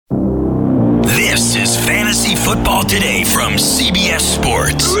is Fantasy Football Today from CBS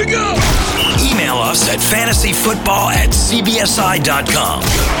Sports. Here we go! Email us at fantasyfootball@cbsi.com.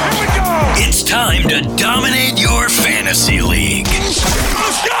 Here we go! It's time to dominate your fantasy league.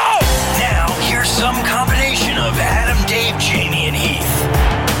 Let's go! Now, here's some combination of Adam, Dave, Jamie, and Heath.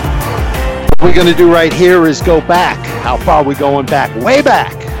 What we're going to do right here is go back. How far are we going back? Way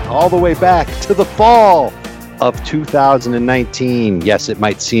back. All the way back to the fall of 2019. Yes, it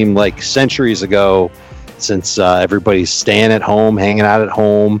might seem like centuries ago since everybody's staying at home, hanging out at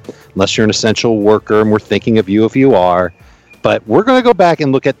home, unless you're an essential worker, and we're thinking of you if you are. But we're going to go back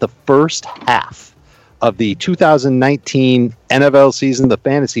and look at the first half of the 2019 NFL season, the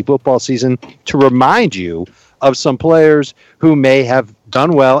fantasy football season, to remind you of some players who may have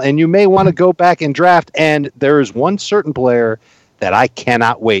done well, and you may want to go back and draft. And there is one certain player that I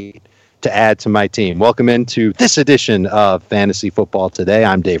cannot wait to add to my team. Welcome into this edition of Fantasy Football Today.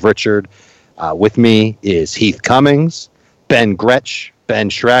 I'm Dave Richard. With me is Heath Cummings, Ben Gretsch, Ben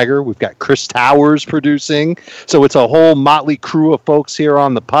Schrager. We've got Chris Towers producing. So it's a whole motley crew of folks here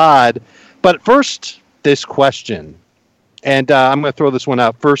on the pod. But first, this question. And I'm going to throw this one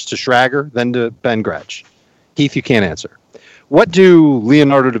out first to Schrager, then to Ben Gretsch. Heath, you can't answer. What do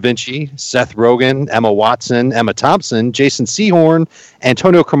Leonardo da Vinci, Seth Rogen, Emma Watson, Emma Thompson, Jason Sehorn,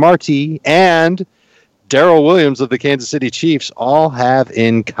 Antonio Cromartie, and Darrell Williams of the Kansas City Chiefs all have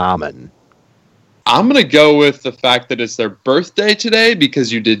in common? I'm going to go with the fact that it's their birthday today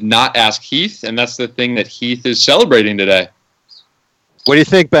because you did not ask Heath, and that's the thing that Heath is celebrating today. What do you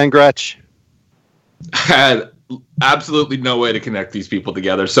think, Ben Gretsch? I had absolutely no way to connect these people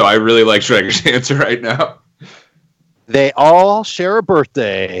together, so I really like Schrager's answer right now. They all share a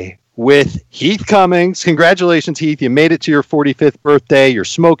birthday with Heath Cummings. Congratulations, Heath. You made it to your 45th birthday. You're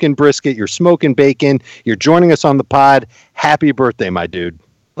smoking brisket. You're smoking bacon. You're joining us on the pod. Happy birthday, my dude.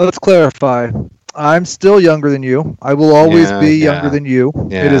 Let's clarify. I'm still younger than you. I will always be younger than you.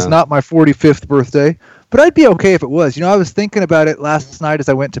 Yeah. It is not my 45th birthday, but I'd be okay if it was. You know, I was thinking about it last night as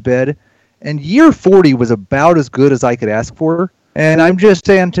I went to bed, and year 40 was about as good as I could ask for, and I'm just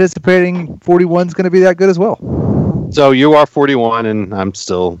anticipating 41 is going to be that good as well. So you are 41, and I'm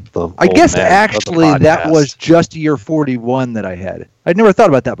still the I guess man actually of the that podcast. was just year 41 that I had. I'd never thought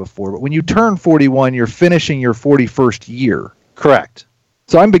about that before, but when you turn 41, you're finishing your 41st year. Correct.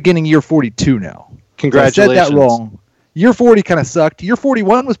 So I'm beginning year 42 now. Congratulations. I said that wrong. Year 40 kind of sucked. Year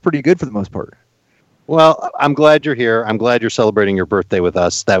 41 was pretty good for the most part. Well, I'm glad you're here. I'm glad you're celebrating your birthday with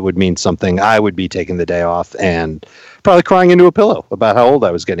us. That would mean something. I would be taking the day off and probably crying into a pillow about how old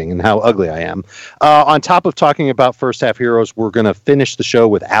I was getting and how ugly I am. On top of talking about first half heroes, we're going to finish the show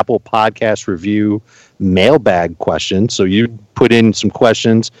with Apple Podcast Review mailbag questions. So you put in some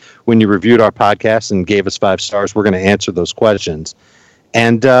questions when you reviewed our podcast and gave us 5 stars. We're going to answer those questions.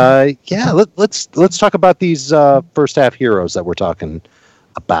 And let's talk about these first half heroes that we're talking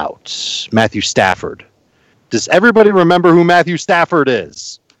about. Matthew Stafford. Does everybody remember who Matthew Stafford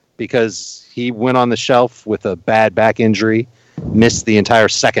is? Because he went on the shelf with a bad back injury, missed the entire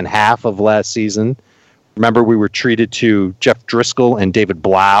second half of last season. Remember, we were treated to Jeff Driscoll and David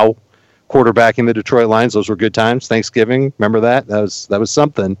Blau quarterbacking the Detroit Lions. Those were good times. Thanksgiving. Remember that? That was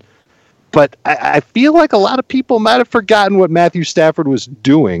something. But I feel like a lot of people might have forgotten what Matthew Stafford was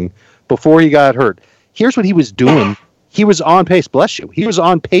doing before he got hurt. Here's what he was doing. He was on pace, bless you. He was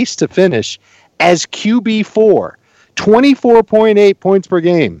on pace to finish as QB4, 24.8 points per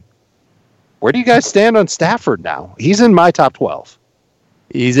game. Where do you guys stand on Stafford now? He's in my top 12.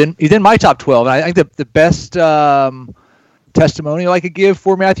 He's in my top 12. And I think the best testimonial I could give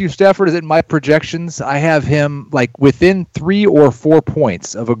for Matthew Stafford is in my projections. I have him like within 3 or 4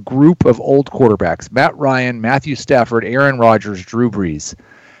 points of a group of old quarterbacks: Matt Ryan, Matthew Stafford, Aaron Rodgers, Drew Brees.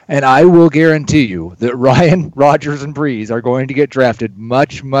 And I will guarantee you that Ryan, Rodgers, and Brees are going to get drafted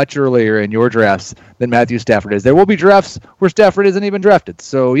much, much earlier in your drafts than Matthew Stafford is. There will be drafts where Stafford isn't even drafted.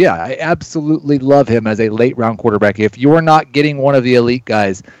 So, yeah, I absolutely love him as a late-round quarterback. If you're not getting one of the elite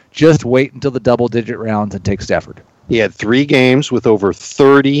guys, just wait until the double-digit rounds and take Stafford. He had 3 games with over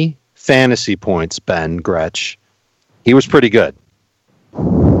 30 fantasy points, Ben Gretsch. He was pretty good.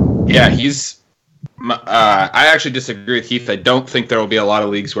 Yeah, I actually disagree with Heath. I don't think there will be a lot of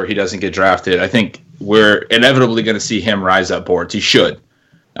leagues where he doesn't get drafted. I think we're inevitably going to see him rise up boards. He should.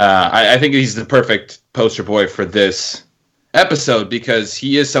 I think he's the perfect poster boy for this episode because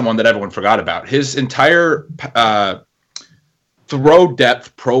he is someone that everyone forgot about. His entire throw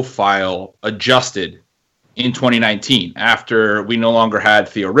depth profile adjusted in 2019 after we no longer had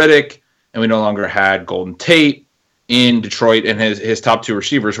Theo Riddick and we no longer had Golden Tate in Detroit, and his top 2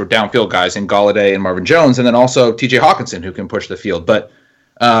 receivers were downfield guys in Golladay and Marvin Jones, and then also TJ Hawkinson, who can push the field. But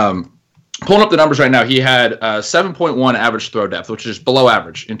pulling up the numbers right now, he had 7.1 average throw depth, which is below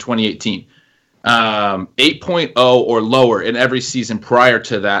average in 2018. 8.0 or lower in every season prior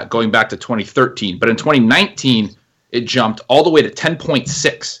to that, going back to 2013. But in 2019, it jumped all the way to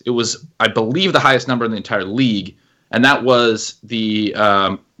 10.6. It was, I believe, the highest number in the entire league, and that was the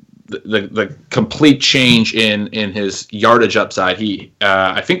complete change in his yardage upside. He,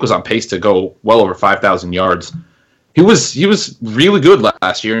 I think, was on pace to go well over 5,000 yards. He was really good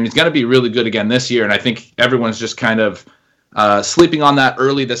last year, and he's going to be really good again this year. And I think everyone's just kind of sleeping on that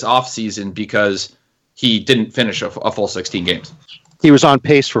early this offseason because he didn't finish a full 16 games. He was on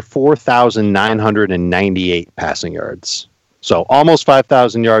pace for 4,998 passing yards. So almost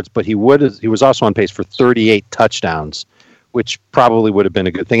 5,000 yards, but he was also on pace for 38 touchdowns, which probably would have been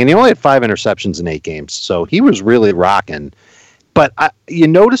a good thing. And he only had 5 interceptions in 8 games, so he was really rocking. But you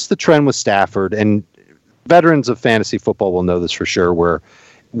notice the trend with Stafford, and veterans of fantasy football will know this for sure, where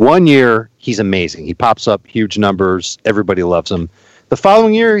one year he's amazing. He pops up huge numbers. Everybody loves him. The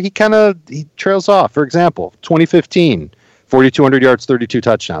following year, he trails off. For example, 2015, 4,200 yards, 32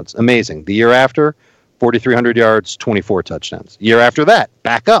 touchdowns. Amazing. The year after, 4,300 yards, 24 touchdowns. Year after that,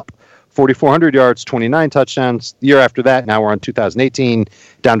 back up. 4,400 yards, 29 touchdowns. The year after that, now we're on 2018,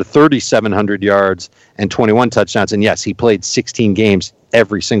 down to 3,700 yards and 21 touchdowns. And yes, he played 16 games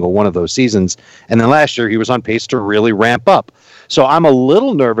every single one of those seasons. And then last year, he was on pace to really ramp up. So I'm a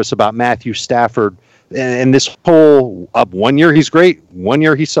little nervous about Matthew Stafford and this whole 1 year he's great, 1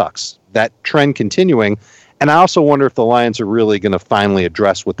 year he sucks. That trend continuing. And I also wonder if the Lions are really going to finally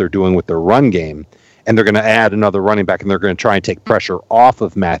address what they're doing with their run game. And they're going to add another running back, and they're going to try and take pressure off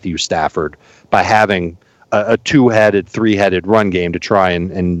of Matthew Stafford by having a 2-headed, 3-headed run game to try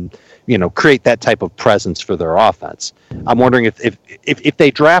and create that type of presence for their offense. I'm wondering if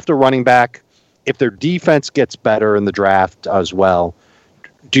they draft a running back, if their defense gets better in the draft as well,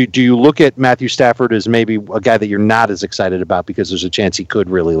 do you look at Matthew Stafford as maybe a guy that you're not as excited about because there's a chance he could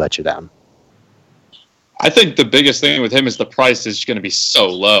really let you down? I think the biggest thing with him is the price is going to be so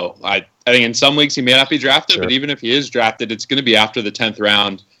low. I think in some leagues he may not be drafted, Sure. but even if he is drafted, it's going to be after the 10th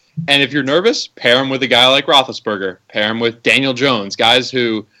round. And if you're nervous, pair him with a guy like Roethlisberger. Pair him with Daniel Jones, guys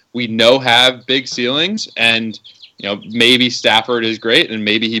who we know have big ceilings. And maybe Stafford is great and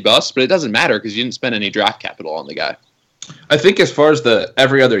maybe he busts, but it doesn't matter because you didn't spend any draft capital on the guy. I think as far as the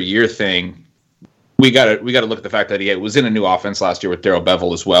every other year thing, we got to look at the fact that he was in a new offense last year with Darrell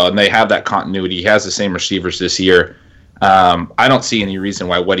Bevell as well, and they have that continuity. He has the same receivers this year. I don't see any reason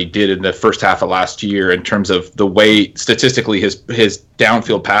why what he did in the first half of last year in terms of the way statistically his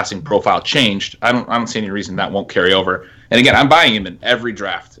downfield passing profile changed. I don't see any reason that won't carry over. And again, I'm buying him in every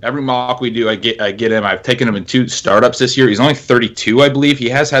draft. Every mock we do, I get him. I've taken him in 2 startups this year. He's only 32, I believe. He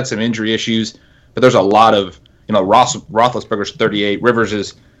has had some injury issues, but there's a lot of, Roethlisberger's 38. Rivers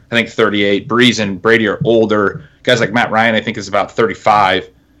is, I think, 38. Breeze and Brady are older. Guys like Matt Ryan, I think, is about 35.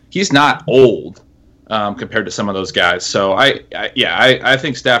 He's not old compared to some of those guys. So, I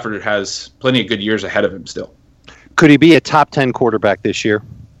think Stafford has plenty of good years ahead of him still. Could he be a top 10 quarterback this year?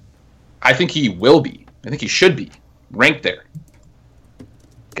 I think he will be. I think he should be ranked there.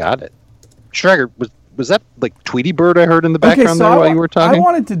 Got it. Schrager, was that like Tweety Bird I heard in the background there while you were talking? I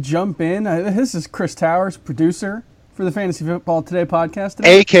wanted to jump in. This is Chris Towers, producer for the Fantasy Football Today podcast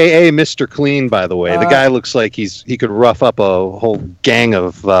today. AKA Mr. Clean, by the way. The guy looks like he could rough up a whole gang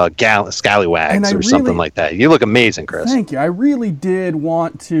of scallywags or something like that. You look amazing, Chris. Thank you. I really did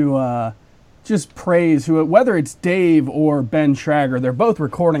want to just praise whether it's Dave or Ben Schrager. They're both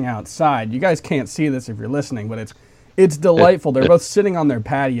recording outside. You guys can't see this if you're listening, but it's delightful. They're both sitting on their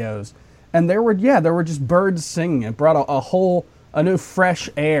patios. And there were just birds singing. It brought a new fresh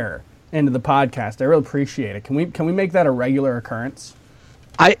air into the podcast. I really appreciate it. Can we make that a regular occurrence?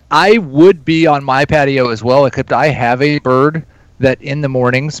 I would be on my patio as well, except I have a bird that in the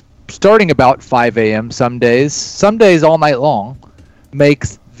mornings, starting about 5 a.m. some days all night long,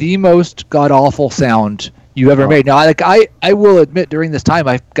 makes the most god-awful sound you ever made. Now, I will admit during this time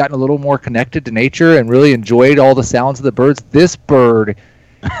I've gotten a little more connected to nature and really enjoyed all the sounds of the birds. This bird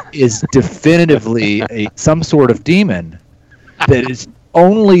is definitively some sort of demon that is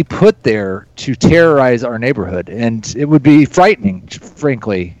only put there to terrorize our neighborhood, and it would be frightening,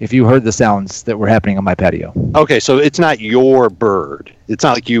 frankly, if you heard the sounds that were happening on my patio. Okay, so it's not your bird. It's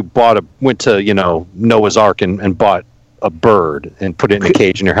not like you went to Noah's Ark and bought a bird and put it in a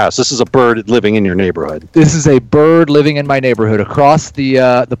cage in your house. This is a bird living in your neighborhood. This is a bird living in my neighborhood across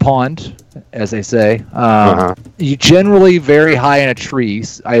the pond, as they say. You generally very high in a tree,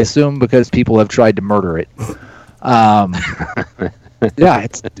 I assume, because people have tried to murder it. Yeah,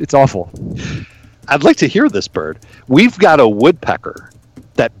 it's awful. I'd like to hear this bird. We've got a woodpecker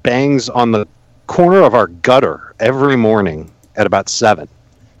that bangs on the corner of our gutter every morning at about 7.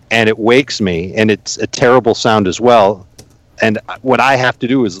 And it wakes me, and it's a terrible sound as well. And what I have to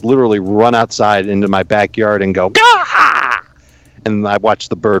do is literally run outside into my backyard and go, Gah! And I watch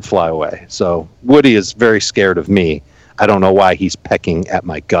the bird fly away. So Woody is very scared of me. I don't know why he's pecking at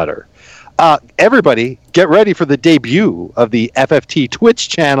my gutter. Everybody, get ready for the debut of the FFT Twitch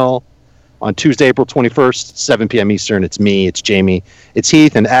channel on Tuesday, April 21st, 7 p.m. Eastern. It's me, it's Jamie, it's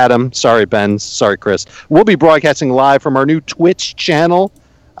Heath and Adam. Sorry, Ben. Sorry, Chris. We'll be broadcasting live from our new Twitch channel.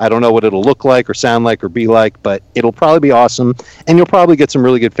 I don't know what it'll look like or sound like or be like, but it'll probably be awesome. And you'll probably get some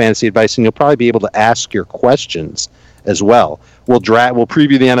really good fantasy advice, and you'll probably be able to ask your questions as well. We'll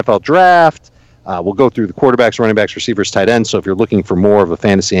preview the NFL draft. We'll go through the quarterbacks, running backs, receivers, tight ends. So if you're looking for more of a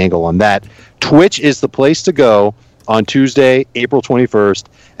fantasy angle on that, Twitch is the place to go on Tuesday, April 21st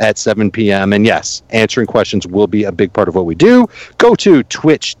at 7 p.m. And yes, answering questions will be a big part of what we do. Go to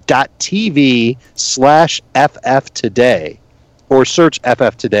twitch.tv/FFtoday or search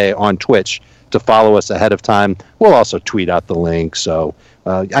FF Today on Twitch to follow us ahead of time. We'll also tweet out the link. So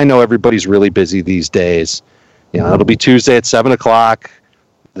I know everybody's really busy these days. It'll be Tuesday at 7 o'clock.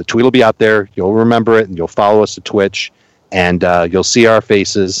 The tweet will be out there. You'll remember it, and you'll follow us at Twitch, and you'll see our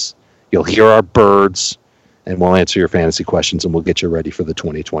faces. You'll hear our birds, and we'll answer your fantasy questions, and we'll get you ready for the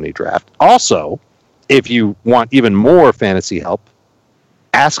 2020 draft. Also, if you want even more fantasy help,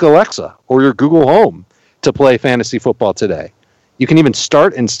 ask Alexa or your Google Home to play fantasy football today. You can even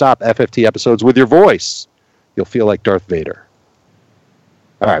start and stop FFT episodes with your voice. You'll feel like Darth Vader.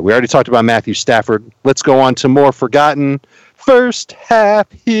 All right, we already talked about Matthew Stafford. Let's go on to more forgotten first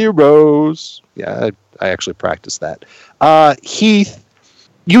half heroes. Yeah, I actually practiced that. Heath,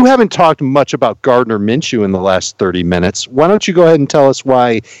 you haven't talked much about Gardner Minshew in the last 30 minutes. Why don't you go ahead and tell us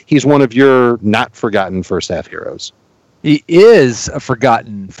why he's one of your not forgotten first half heroes? He is a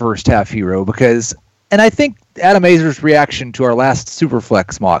forgotten first half hero because, and I think Adam Azer's reaction to our last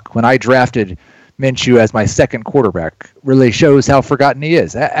Superflex mock when I drafted Minshew as my second quarterback really shows how forgotten he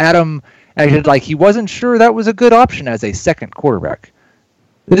is. Adam acted like he wasn't sure that was a good option as a second quarterback.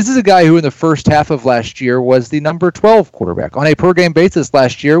 This is a guy who in the first half of last year was the number 12 quarterback. On a per-game basis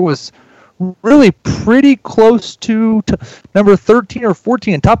last year was really pretty close to number 13 or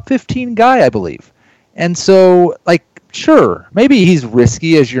 14, top 15 guy, I believe. And so, sure, maybe he's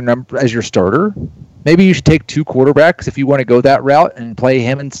risky as your starter. Maybe you should take 2 quarterbacks if you want to go that route and play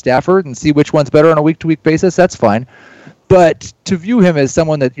him and Stafford and see which one's better on a week-to-week basis. That's fine. But to view him as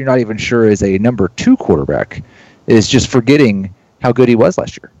someone that you're not even sure is a number 2 quarterback is just forgetting how good he was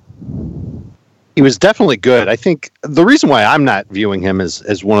last year. He was definitely good. I think the reason why I'm not viewing him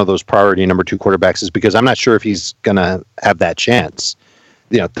as one of those priority number 2 quarterbacks is because I'm not sure if he's going to have that chance.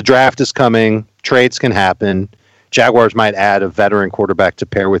 The draft is coming. Trades can happen. Jaguars might add a veteran quarterback to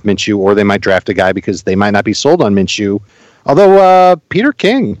pair with Minshew, or they might draft a guy because they might not be sold on Minshew. Although Peter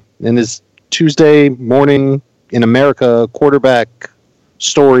King, in his Tuesday morning in America quarterback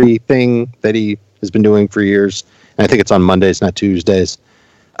story thing that he has been doing for years, and I think it's on Mondays, not Tuesdays,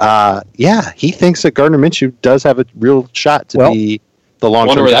 he thinks that Gardner Minshew does have a real shot to be the long-term I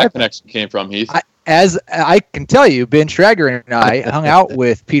wonder where guy. that connection came from, Heath. As I can tell you, Ben Trager and I hung out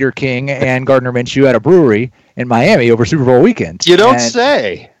with Peter King and Gardner Minshew at a brewery in Miami over Super Bowl weekend. You don't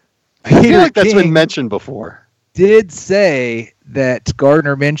say. I feel like that's been mentioned before. Did say that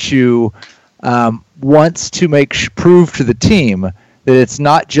Gardner Minshew wants to prove to the team that it's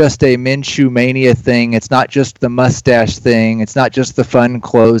not just a Minshew mania thing. It's not just the mustache thing. It's not just the fun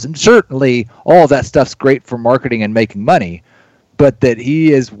clothes. And certainly all of that stuff's great for marketing and making money, but that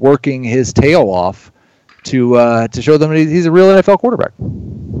he is working his tail off to show them that he's a real NFL quarterback.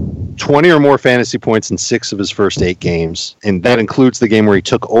 20 or more fantasy points in 6 of his first 8 games, and that includes the game where he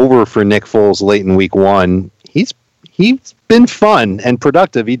took over for Nick Foles late in week 1. He's been fun and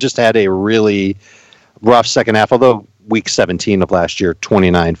productive. He just had a really rough second half, although week 17 of last year,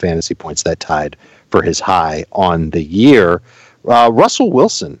 29 fantasy points, that tied for his high on the year. Russell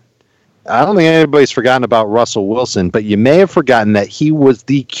Wilson. I don't think anybody's forgotten about Russell Wilson, but you may have forgotten that he was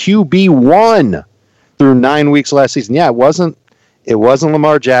the QB1 through 9 weeks last season. Yeah, it wasn't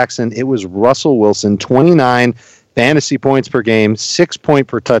Lamar Jackson. It was Russell Wilson, 29 fantasy points per game, 6 point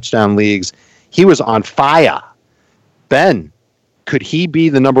per touchdown leagues. He was on fire. Ben, could he be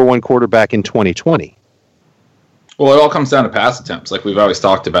the number 1 quarterback in 2020? Well, it all comes down to pass attempts, like we've always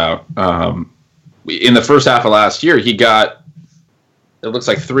talked about. In the first half of last year, he got, it looks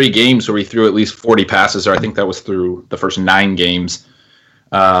like 3 games where he threw at least 40 passes, or I think that was through the first 9 games.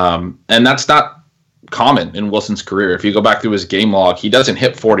 And that's not common in Wilson's career. If you go back through his game log, he doesn't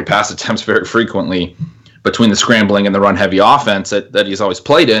hit 40 pass attempts very frequently. between the scrambling and the run-heavy offense that he's always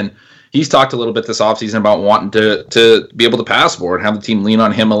played in. He's talked a little bit this offseason about wanting to be able to pass more and have the team lean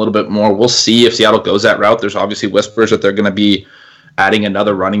on him a little bit more. We'll see if Seattle goes that route. There's obviously whispers that they're going to be adding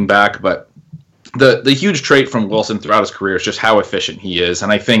another running back, but the huge trait from Wilson throughout his career is just how efficient he is.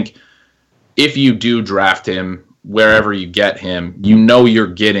 And I think if you do draft him, wherever you get him, you're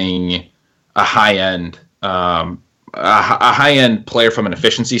getting a high-end player from an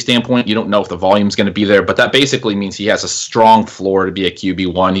efficiency standpoint. You don't know if the volume's going to be there, but that basically means he has a strong floor to be a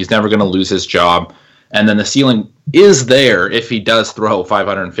QB1. He's never going to lose his job. And then the ceiling is there if he does throw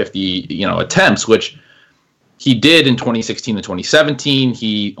 550, attempts, which he did in 2016 and 2017.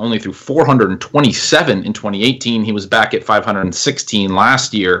 He only threw 427 in 2018. He was back at 516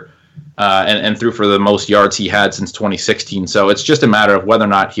 last year, and threw for the most yards he had since 2016. So it's just a matter of whether or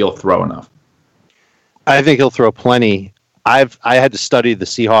not he'll throw enough. I think he'll throw plenty. I had to study the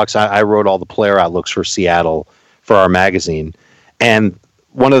Seahawks. I wrote all the player outlooks for Seattle for our magazine. And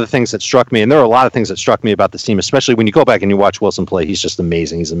one of the things that struck me, and there are a lot of things that struck me about this team, especially when you go back and you watch Wilson play, he's just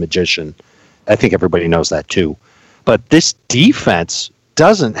amazing. He's a magician. I think everybody knows that too. But this defense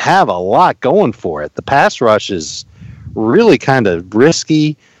doesn't have a lot going for it. The pass rush is really kind of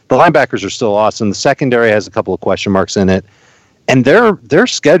risky. The linebackers are still awesome. The secondary has a couple of question marks in it. And their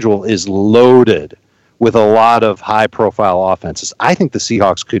schedule is loaded with a lot of high-profile offenses. I think the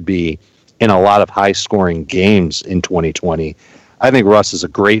Seahawks could be in a lot of high-scoring games in 2020. I think Russ is a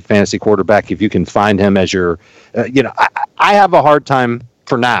great fantasy quarterback if you can find him as your, I have a hard time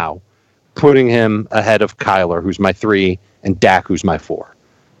for now putting him ahead of Kyler, who's my 3, and Dak, who's my 4.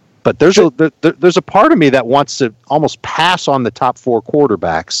 But there's a part of me that wants to almost pass on the top 4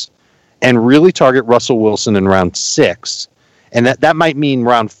 quarterbacks and really target Russell Wilson in round 6, and that might mean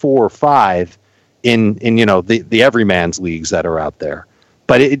round 4 or 5 in the everyman's leagues that are out there.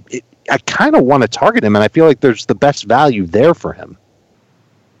 But I kind of want to target him, and I feel like there's the best value there for him.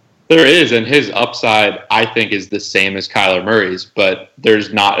 There is, and his upside, I think, is the same as Kyler Murray's, but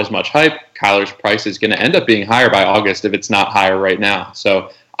there's not as much hype. Kyler's price is going to end up being higher by August if it's not higher right now.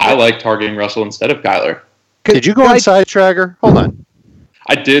 So I like targeting Russell instead of Kyler. Did you go inside, Traeger? Hold on.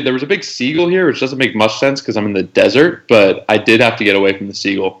 I did. There was a big seagull here, which doesn't make much sense because I'm in the desert, but I did have to get away from the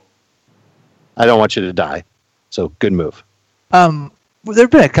seagull. I don't want you to die, so good move. There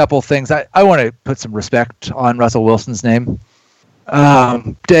have been a couple of things. I want to put some respect on Russell Wilson's name.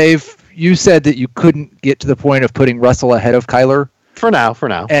 Dave, you said that you couldn't get to the point of putting Russell ahead of Kyler. For now.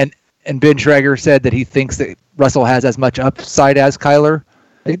 And Ben Traeger said that he thinks that Russell has as much upside as Kyler.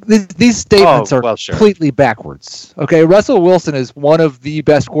 These statements are completely backwards. Okay, Russell Wilson is one of the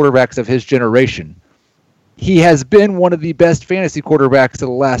best quarterbacks of his generation. He has been one of the best fantasy quarterbacks of the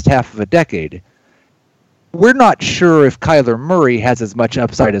last half of a decade. We're not sure if Kyler Murray has as much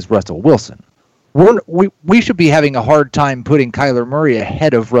upside as Russell Wilson. We should be having a hard time putting Kyler Murray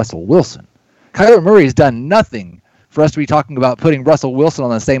ahead of Russell Wilson. Kyler Murray has done nothing for us to be talking about putting Russell Wilson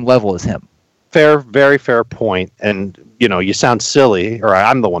on the same level as him. Fair, very fair point. And, you sound silly, or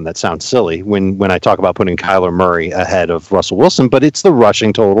I'm the one that sounds silly when I talk about putting Kyler Murray ahead of Russell Wilson, but it's the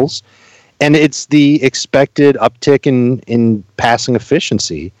rushing totals, and it's the expected uptick in passing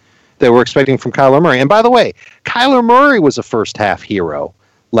efficiency that we're expecting from Kyler Murray. And by the way, Kyler Murray was a first-half hero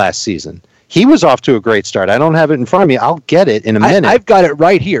last season. He was off to a great start. I don't have it in front of me. I'll get it in a minute. I've got it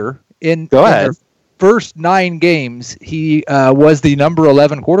right here. Go ahead. In the first 9 games, he was the number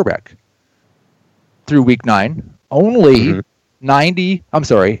 11 quarterback through week 9. Only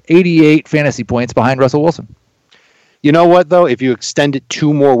 88 fantasy points behind Russell Wilson. You know what, though? If you extend it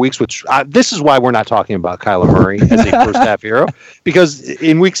 2 more weeks, which this is why we're not talking about Kyler Murray as a first-half hero, because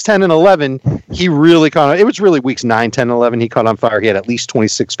in weeks 10 and 11, he really caught on. It was really weeks 9, 10, and 11 he caught on fire. He had at least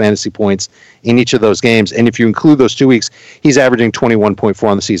 26 fantasy points in each of those games. And if you include those 2 weeks, he's averaging 21.4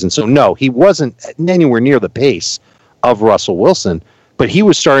 on the season. So, no, he wasn't anywhere near the pace of Russell Wilson, but he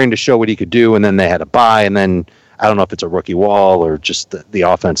was starting to show what he could do, and then they had a bye, and then I don't know if it's a rookie wall or just the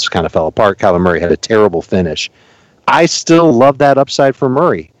offense kind of fell apart. Kyler Murray had a terrible finish. I still love that upside for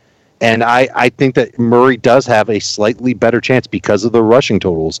Murray. And I think that Murray does have a slightly better chance because of the rushing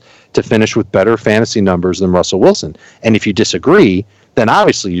totals to finish with better fantasy numbers than Russell Wilson. And if you disagree, then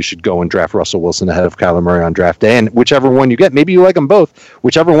obviously you should go and draft Russell Wilson ahead of Kyler Murray on draft day. And whichever one you get, maybe you like them both,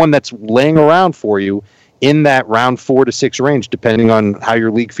 whichever one that's laying around for you in that round 4 to 6 range, depending on how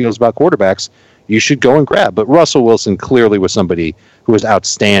your league feels about quarterbacks, you should go and grab. But Russell Wilson clearly was somebody who was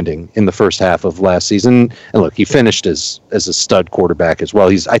outstanding in the first half of last season. And look, he finished as a stud quarterback as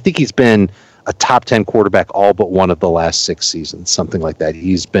well. I think he's been a top 10 quarterback all but one of the last 6 seasons, something like that.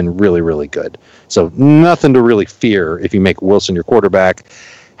 He's been really, really good. So nothing to really fear if you make Wilson your quarterback.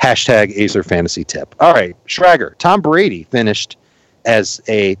 Hashtag Acer Fantasy Tip. All right, Schrager. Tom Brady finished as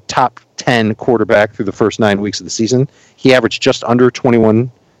a top 10 quarterback through the first 9 weeks of the season. He averaged just under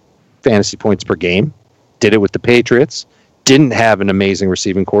 21 fantasy points per game. Did it with the Patriots. Didn't have an amazing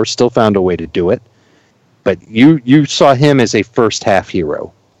receiving corps. Still found a way to do it. But you saw him as a first half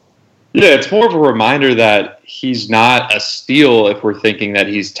hero. Yeah, it's more of a reminder that he's not a steal if we're thinking that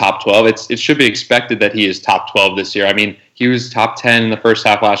he's top 12. It should be expected that he is top 12 this year. I mean, he was top 10 in the first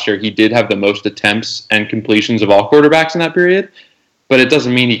half last year. He did have the most attempts and completions of all quarterbacks in that period, but it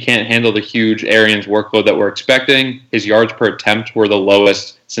doesn't mean he can't handle the huge Arians workload that we're expecting. His yards per attempt were the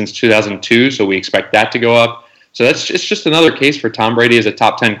lowest since 2002, so we expect that to go up. So it's just another case for Tom Brady as a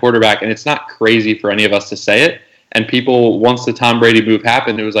top 10 quarterback, and it's not crazy for any of us to say it. And people, once the Tom Brady move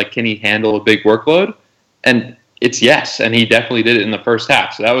happened, it was like, can he handle a big workload? And it's yes, and he definitely did it in the first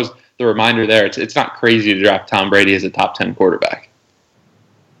half. So that was the reminder there. It's not crazy to draft Tom Brady as a top 10 quarterback.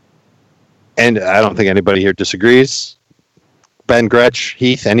 And I don't think anybody here disagrees. Ben Gretsch,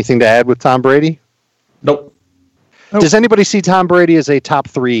 Heath, anything to add with Tom Brady? Nope. Does anybody see Tom Brady as a top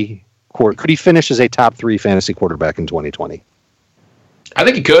 3? Could he finish as a top 3 fantasy quarterback in 2020? I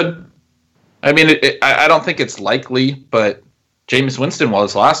think he could. I mean, I don't think it's likely, but Jameis Winston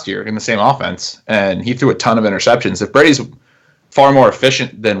was last year in the same offense, and he threw a ton of interceptions. If Brady's far more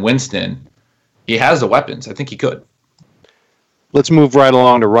efficient than Winston, he has the weapons. I think he could. Let's move right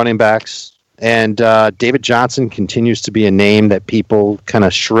along to running backs. And David Johnson continues to be a name that people kind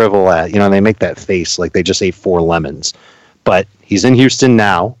of shrivel at. You know, they make that face like they just ate 4 lemons. But he's in Houston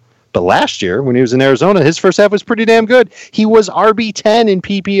now. But last year, when he was in Arizona, his first half was pretty damn good. He was RB10 in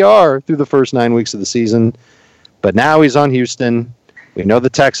PPR through the first 9 weeks of the season. But now he's on Houston. We know the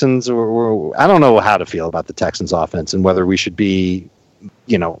Texans. I don't know how to feel about the Texans offense and whether we should be,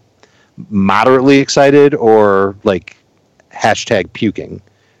 moderately excited or like hashtag puking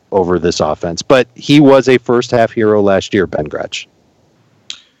over this offense. But he was a first half hero last year, Ben Gretsch.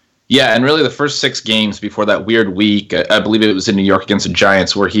 Yeah, and really the first 6 games before that weird week, I believe it was in New York against the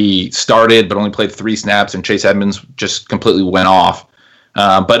Giants, where he started but only played 3 snaps and Chase Edmonds just completely went off.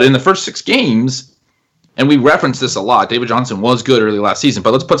 But in the first 6 games, and we referenced this a lot, David Johnson was good early last season,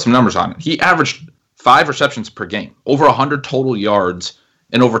 but let's put some numbers on it. He averaged 5 receptions per game, over 100 total yards,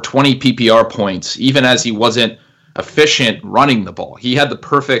 and over 20 PPR points, even as he wasn't efficient running the ball. He had the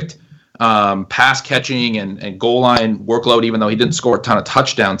perfect pass catching and goal line workload, even though he didn't score a ton of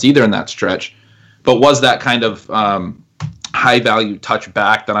touchdowns either in that stretch, but was that kind of high value touch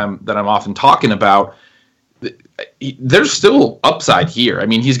back that I'm often talking about. There's still upside here. I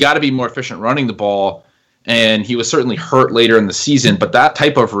mean, he's got to be more efficient running the ball, and he was certainly hurt later in the season, but that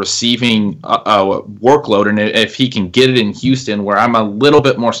type of receiving workload, and if he can get it in Houston, where I'm a little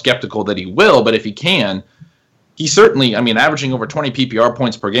bit more skeptical that he will, but if he can, he certainly, averaging over 20 PPR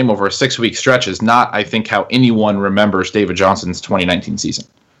points per game over a 6-week stretch is not, I think, how anyone remembers David Johnson's 2019 season.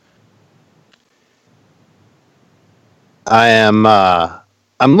 I'm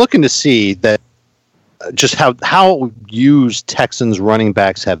looking to see that just how used Texans running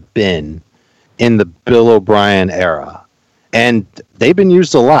backs have been in the Bill O'Brien era. And they've been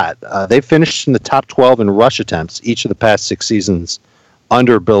used a lot. They finished in the top 12 in rush attempts each of the past 6 seasons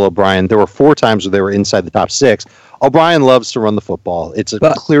under Bill O'Brien. There were 4 times where they were inside the top 6. O'Brien loves to run the football. It's a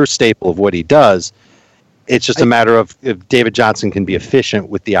clear staple of what he does. It's just a matter of if David Johnson can be efficient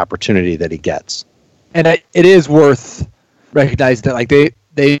with the opportunity that he gets. And it is worth recognizing that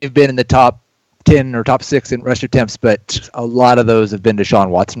they've been in the top 10 or top 6 in rush attempts, but a lot of those have been Deshaun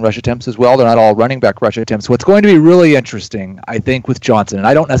Watson rush attempts as well. They're not all running back rush attempts. What's going to be really interesting, I think, with Johnson, and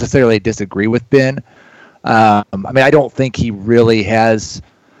I don't necessarily disagree with Ben. I don't think he really has.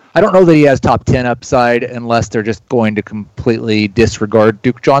 I don't know that he has top 10 upside unless they're just going to completely disregard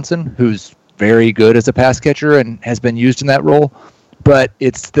Duke Johnson, who's very good as a pass catcher and has been used in that role. But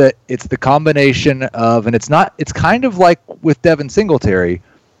it's the combination of, and it's kind of like with Devin Singletary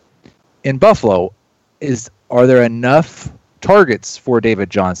in Buffalo, are there enough targets for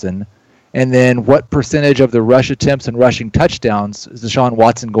David Johnson? And then what percentage of the rush attempts and rushing touchdowns is Deshaun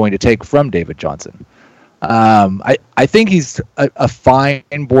Watson going to take from David Johnson? I think he's a fine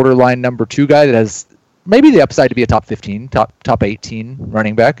borderline number 2 guy that has maybe the upside to be a top 15, top 18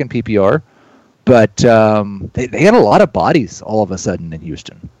 running back in PPR. But they had a lot of bodies all of a sudden in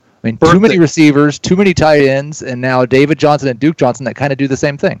Houston. Too many receivers, too many tight ends, and now David Johnson and Duke Johnson that kind of do the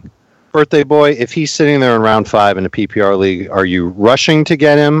same thing. Birthday boy, if he's sitting there in round 5 in a PPR league, are you rushing to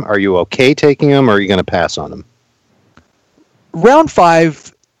get him? Are you okay taking him, or are you going to pass on him? Round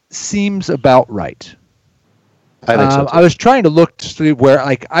 5 seems about right. I think so too. I was trying to look to see where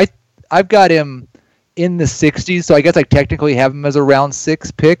I've got him in the 60s, so I guess I technically have him as a round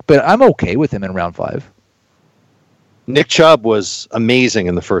 6 pick, but I'm okay with him in round 5. Nick Chubb was amazing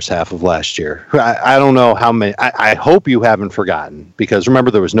in the first half of last year. I don't know how many. I hope you haven't forgotten, because remember,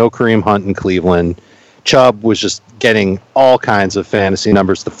 there was no Kareem Hunt in Cleveland. Chubb was just getting all kinds of fantasy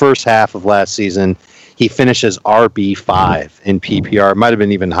numbers. The first half of last season, he finishes RB5 in PPR. It might have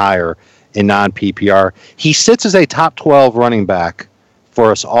been even higher in non-PPR. He sits as a top 12 running back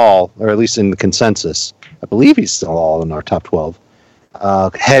for us all, or at least in the consensus. I believe he's still all in our top 12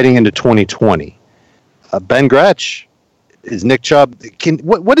 heading into 2020. Ben Gretsch, is Nick Chubb?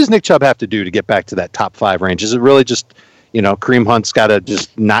 What does Nick Chubb have to do to get back to that top 5 range? Is it really just, Kareem Hunt's got to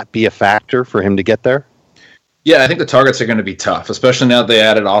just not be a factor for him to get there? Yeah, I think the targets are going to be tough, especially now that they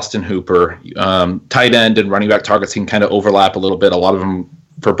added Austin Hooper. Tight end and running back targets can kind of overlap a little bit. A lot of them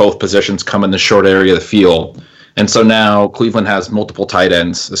for both positions come in the short area of the field. And so now Cleveland has multiple tight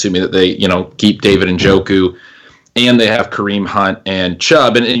ends, assuming that they, keep David Njoku, and they have Kareem Hunt and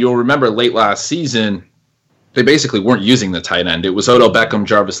Chubb. And you'll remember late last season, they basically weren't using the tight end. It was Odell Beckham,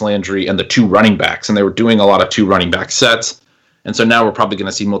 Jarvis Landry, and the 2 running backs, and they were doing a lot of 2 running back sets. And so now we're probably going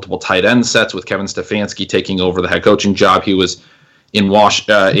to see multiple tight end sets with Kevin Stefanski taking over the head coaching job. He was in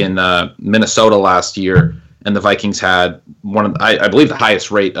Minnesota last year, and the Vikings had I believe the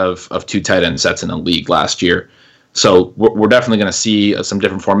highest rate of 2 tight end sets in the league last year. So we're definitely going to see some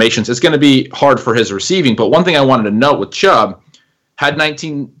different formations. It's going to be hard for his receiving, but one thing I wanted to note with Chubb, had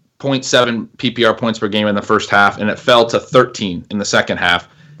 19.7 PPR points per game in the first half, and it fell to 13 in the second half.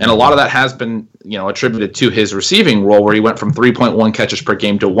 And a lot of that has been, attributed to his receiving role, where he went from 3.1 catches per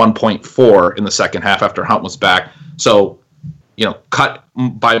game to 1.4 in the second half after Hunt was back. So, cut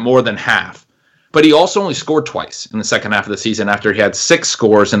by more than half. But he also only scored twice in the second half of the season after he had 6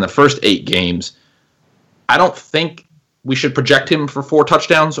 scores in the first 8 games. I don't think we should project him for 4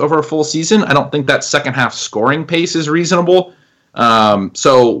 touchdowns over a full season. I don't think that second half scoring pace is reasonable.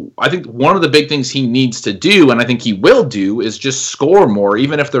 So I think one of the big things he needs to do, and I think he will do, is just score more,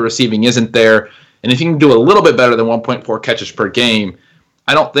 even if the receiving isn't there. And if he can do a little bit better than 1.4 catches per game,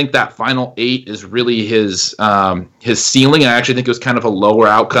 I don't think that final 8 is really his ceiling. I actually think it was kind of a lower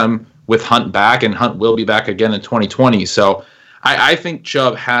outcome with Hunt back, and Hunt will be back again in 2020. So I think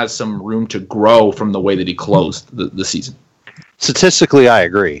Chubb has some room to grow from the way that he closed the season. Statistically, I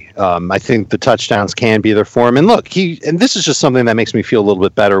agree. I think the touchdowns can be there for him. And look, and this is just something that makes me feel a little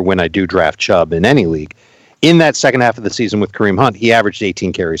bit better when I do draft Chubb in any league. In that second half of the season with Kareem Hunt, he averaged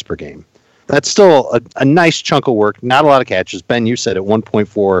 18 carries per game. That's still a nice chunk of work. Not a lot of catches. Ben, you said it,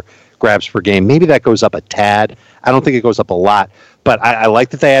 1.4 grabs per game. Maybe that goes up a tad. I don't think it goes up a lot. But I like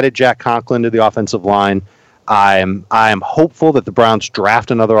that they added Jack Conklin to the offensive line. I'm hopeful that the Browns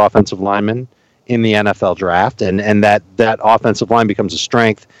draft another offensive lineman in the NFL draft, and that offensive line becomes a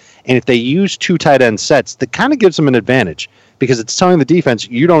strength. And if they use 2 tight end sets, that kind of gives them an advantage, because it's telling the defense,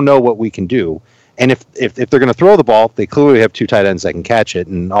 you don't know what we can do. And if they're going to throw the ball, they clearly have 2 tight ends that can catch it,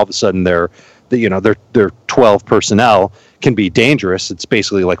 and all of a sudden their 12 personnel can be dangerous. It's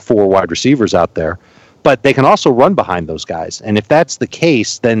basically like 4 wide receivers out there, but they can also run behind those guys. And if that's the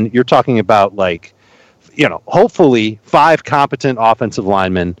case, then you're talking about hopefully 5 competent offensive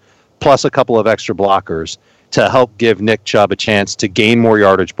linemen plus a couple of extra blockers to help give Nick Chubb a chance to gain more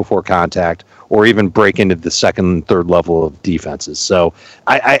yardage before contact, or even break into the second and third level of defenses. So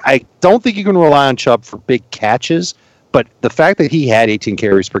I don't think you can rely on Chubb for big catches, but the fact that he had 18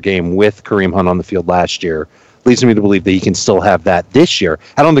 carries per game with Kareem Hunt on the field last year leads me to believe that he can still have that this year.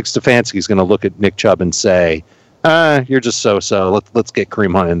 I don't think Stefanski's going to look at Nick Chubb and say, you're just so-so, let's get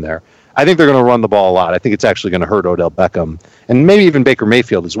Kareem Hunt in there. I think they're going to run the ball a lot. I think it's actually going to hurt Odell Beckham, and maybe even Baker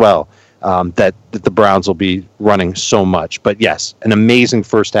Mayfield as well, that the Browns will be running so much. But yes, an amazing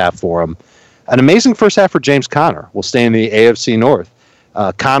first half for him. An amazing first half for James Conner. We'll stay in the AFC North.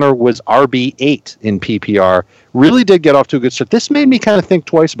 Conner was RB8 in PPR. Really did get off to a good start. This made me kind of think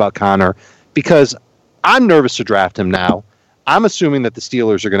twice about Conner, because I'm nervous to draft him now. I'm assuming that the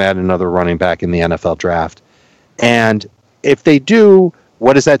Steelers are going to add another running back in the NFL draft. And if they do,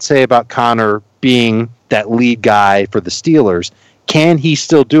 what does that say about Conner being that lead guy for the Steelers? Can he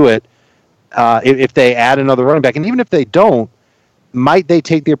still do it if they add another running back? And even if they don't, might they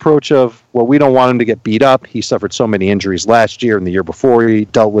take the approach of, well, we don't want him to get beat up. He suffered so many injuries last year and the year before he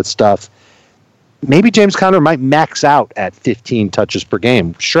dealt with stuff. Maybe James Conner might max out at 15 touches per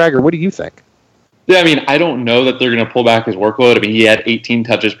game. Schrager, what do you think? Yeah, I don't know that they're going to pull back his workload. He had 18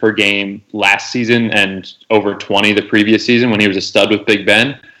 touches per game last season and over 20 the previous season when he was a stud with Big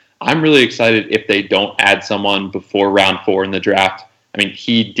Ben. I'm really excited if they don't add someone before round 4 in the draft.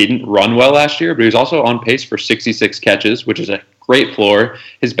 He didn't run well last year, but he was also on pace for 66 catches, which is a great floor.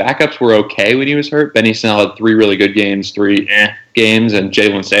 His backups were okay when he was hurt. Benny Snell had 3 really good games, 3 games, and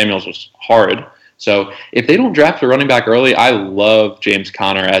Jalen Samuels was horrid. So if they don't draft a running back early, I love James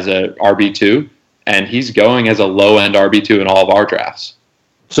Conner as a RB2, and he's going as a low-end RB2 in all of our drafts.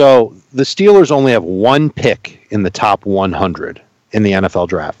 So the Steelers only have 1 pick in the top 100 in the NFL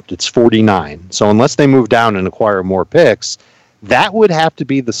draft. It's 49. So unless they move down and acquire more picks, that would have to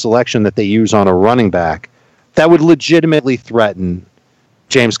be the selection that they use on a running back that would legitimately threaten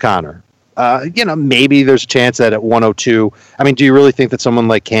James Conner. Maybe there's a chance that at 102, I mean, do you really think that someone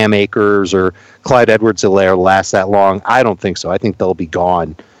like Cam Akers or Clyde Edwards-Helaire lasts that long? I don't think so. I think they'll be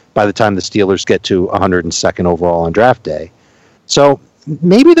gone by the time the Steelers get to 102nd overall on draft day. So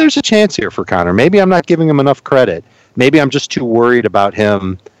maybe there's a chance here for Conner. Maybe I'm not giving him enough credit. Maybe I'm just too worried about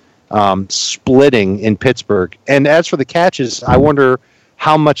him splitting in Pittsburgh. And as for the catches, I wonder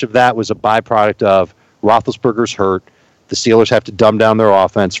how much of that was a byproduct of Roethlisberger's hurt. The Steelers have to dumb down their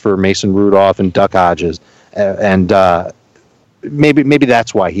offense for Mason Rudolph and Duck Hodges, and maybe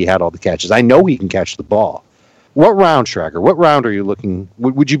that's why he had all the catches. I know he can catch the ball. What round, Schrager? What round are you looking?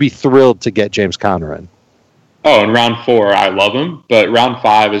 Would you be thrilled to get James Conner in? Oh, in round 4, I love him, but round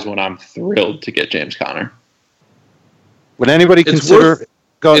 5 is when I'm thrilled to get James Conner. Would anybody consider?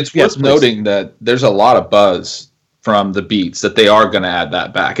 It's worth noting that there's a lot of buzz from the beats that they are going to add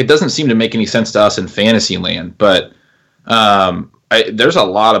that back. It doesn't seem to make any sense to us in fantasy land, but there's a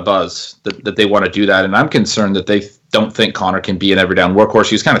lot of buzz that they want to do that, and I'm concerned that they don't think Conner can be an every down workhorse.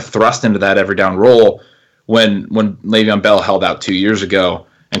 He was kind of thrust into that every down role when Le'Veon Bell held out 2 years ago,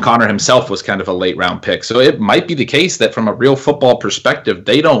 and Conner himself was kind of a late round pick. So it might be the case that from a real football perspective,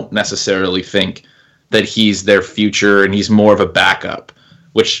 they don't necessarily think that he's their future and he's more of a backup,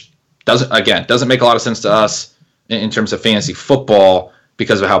 which doesn't make a lot of sense to us in terms of fantasy football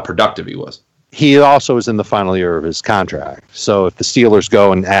because of how productive he was. He also is in the final year of his contract. So if the Steelers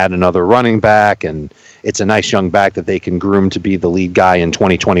go and add another running back and it's a nice young back that they can groom to be the lead guy in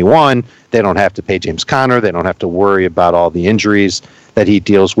 2021, they don't have to pay James Conner. They don't have to worry about all the injuries that he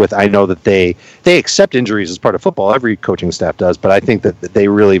deals with. I know that they accept injuries as part of football. Every coaching staff does, but I think that they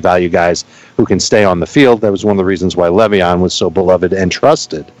really value guys who can stay on the field. That was one of the reasons why Le'Veon was so beloved and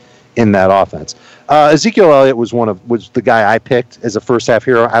trusted in that offense. Ezekiel Elliott was the guy I picked as a first half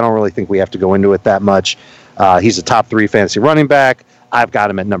hero. I don't really think we have to go into it that much. He's a top 3 fantasy running back. I've got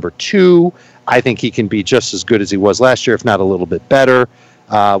him at number 2. I think he can be just as good as he was last year, if not a little bit better.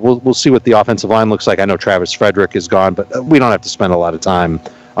 We'll see what the offensive line looks like. I know Travis Frederick is gone, but we don't have to spend a lot of time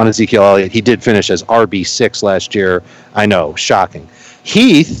on Ezekiel Elliott. He did finish as RB6 last year. I know, shocking.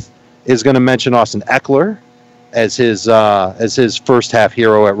 Heath is going to mention Austin Eckler as his first half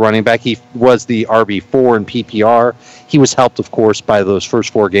hero at running back. He was the RB4 in PPR. He was helped, of course, by those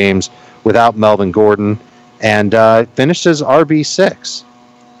first 4 games without Melvin Gordon, and finished as RB6.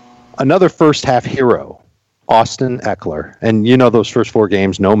 Another first half hero, Austin Eckler. And those first 4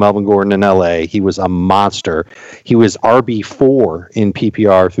 games, no Melvin Gordon in LA. He was a monster. He was RB4 in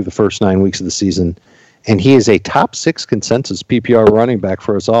PPR through the first 9 weeks of the season. And he is a top 6 consensus PPR running back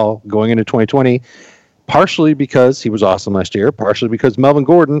for us all going into 2020. Partially because he was awesome last year, partially because Melvin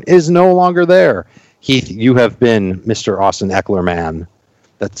Gordon is no longer there. Heath, you have been Mr. Austin Eckler man.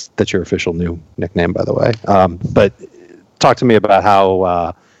 That's your official new nickname, by the way. But talk to me about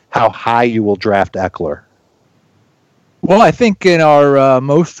how high you will draft Eckler. Well, I think in our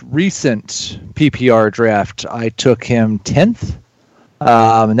most recent PPR draft, I took him 10th.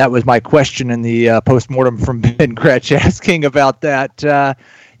 And that was my question in the postmortem from Ben Gretsch asking about that.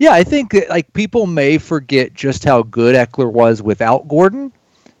 Yeah, I think that, people may forget just how good Eckler was without Gordon,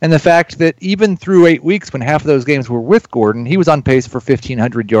 and the fact that even through 8 weeks, when half of those games were with Gordon, he was on pace for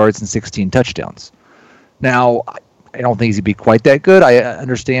 1,500 yards and 16 touchdowns. Now, I don't think he'd be quite that good. I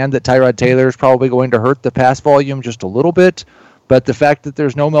understand that Tyrod Taylor is probably going to hurt the pass volume just a little bit, but the fact that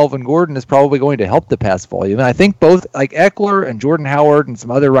there's no Melvin Gordon is probably going to help the pass volume. And I think both Eckler and Jordan Howard and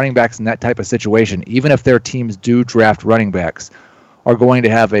some other running backs in that type of situation, even if their teams do draft running backs, are going to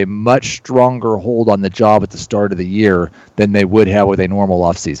have a much stronger hold on the job at the start of the year than they would have with a normal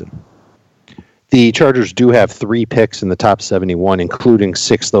offseason. The Chargers do have 3 picks in the top 71, including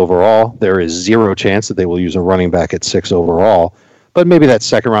 6th overall. There is 0 chance that they will use a running back at 6 overall, but maybe that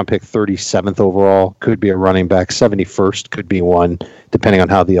second-round pick, 37th overall, could be a running back. 71st could be one, depending on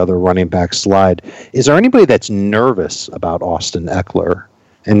how the other running backs slide. Is there anybody that's nervous about Austin Eckler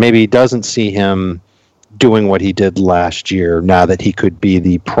and maybe doesn't see him doing what he did last year now that he could be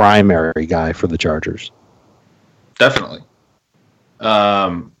the primary guy for the Chargers? Definitely.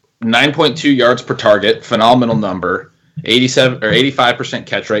 9.2 yards per target, phenomenal number. 87 or 85%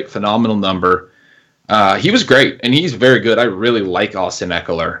 catch rate, phenomenal number. He was great, and he's very good. I really like Austin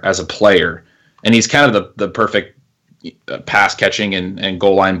Eckler as a player, and he's kind of the perfect pass catching and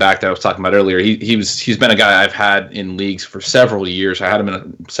goal line back that I was talking about earlier. He's been a guy I've had in leagues for several years. I had him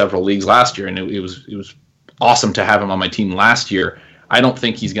in several leagues last year, and it was awesome to have him on my team last year. I don't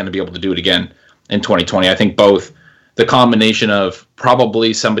think he's going to be able to do it again in 2020. I think both the combination of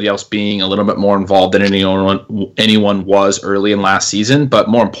probably somebody else being a little bit more involved than anyone was early in last season, but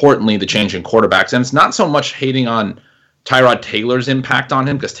more importantly, the change in quarterbacks. And it's not so much hating on Tyrod Taylor's impact on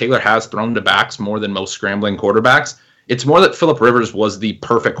him, because Taylor has thrown to backs more than most scrambling quarterbacks. It's more that Phillip Rivers was the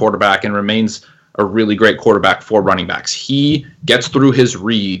perfect quarterback and remains a really great quarterback for running backs. He gets through his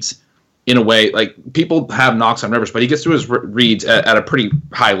reads in a way, like, people have knocks on Rivers, but he gets through his reads at a pretty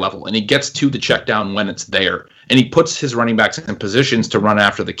high level, and he gets to the check down when it's there, and he puts his running backs in positions to run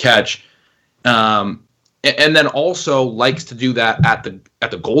after the catch, and then also likes to do that at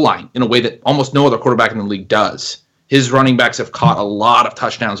the goal line in a way that almost no other quarterback in the league does. His running backs have caught a lot of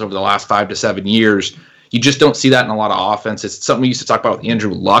touchdowns over the last 5 to 7 years. You just don't see that in a lot of offense. It's something we used to talk about with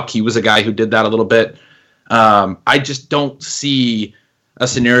Andrew Luck. He was a guy who did that a little bit. I just don't see a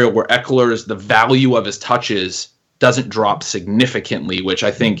scenario where the value of his touches doesn't drop significantly, which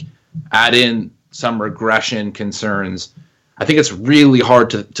I think add in some regression concerns. I think it's really hard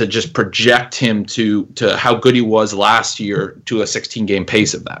to just project him to how good he was last year to a 16-game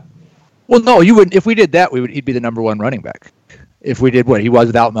pace of that. Well, no, you wouldn't. If we did that, he'd be the number one running back. If we did what he was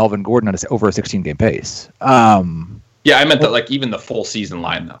without Melvin Gordon on over a 16-game pace. Yeah, I meant that, like, even the full season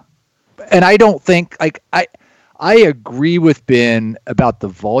line, though. And I don't think, like, I agree with Ben about the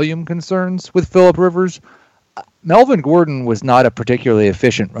volume concerns with Phillip Rivers. Melvin Gordon was not a particularly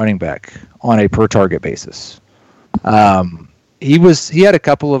efficient running back on a per target basis. He had a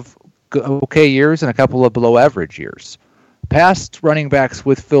couple of okay years and a couple of below average years. Past running backs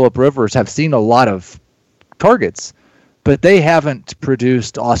with Phillip Rivers have seen a lot of targets, but they haven't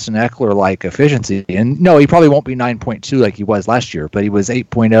produced Austin Eckler-like efficiency. And no, he probably won't be 9.2 like he was last year, but he was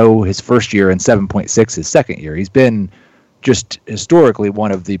 8.0 his first year and 7.6 his second year. He's been just historically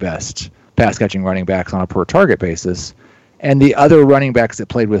one of the best pass-catching running backs on a per-target basis. And the other running backs that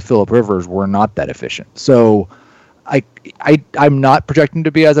played with Phillip Rivers were not that efficient. So I'm not projecting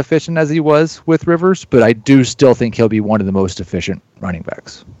to be as efficient as he was with Rivers, but I do still think he'll be one of the most efficient running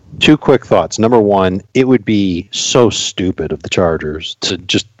backs. 2 quick thoughts. Number one, it would be so stupid of the Chargers to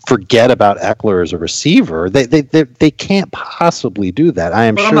just forget about Eckler as a receiver. They can't possibly do that. I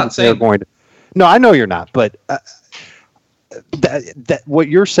am sure that they're going to. No, I know you're not, but that what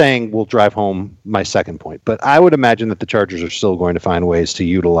you're saying will drive home my second point. But I would imagine that the Chargers are still going to find ways to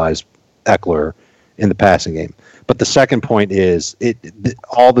utilize Eckler in the passing game. But the second point is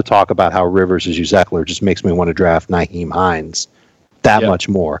all the talk about how Rivers has used Eckler just makes me want to draft Nyheim Hines that much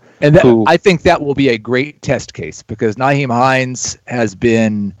more. And I think that will be a great test case, because Nyheim Hines has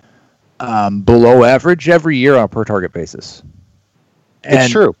been below average every year on a per target basis. And it's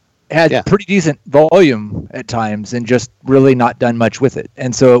true. Had pretty decent volume at times and just really not done much with it.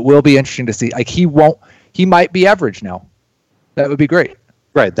 And so it will be interesting to see. Like, he might be average now. That would be great.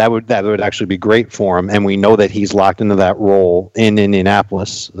 Right, that would actually be great for him, and we know that he's locked into that role in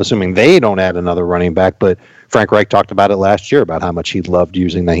Indianapolis, assuming they don't add another running back. But Frank Reich talked about it last year about how much he loved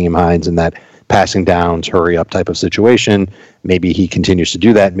using Nyheim Hines in that passing downs, hurry up type of situation. Maybe he continues to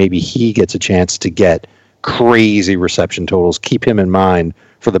do that. Maybe he gets a chance to get crazy reception totals. Keep him in mind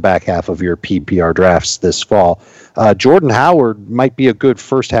for the back half of your PPR drafts this fall. Jordan Howard might be a good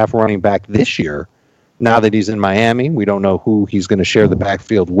first half running back this year. Now that he's in Miami, we don't know who he's going to share the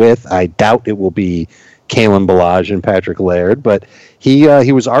backfield with. I doubt it will be Kalen Ballage and Patrick Laird, but he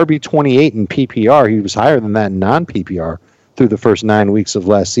was RB28 in PPR. He was higher than that in non-PPR through the first 9 weeks of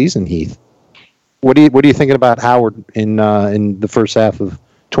last season, Heath. What are you thinking about Howard in the first half of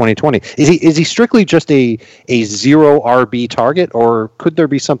 2020? Is he strictly just a zero RB target, or could there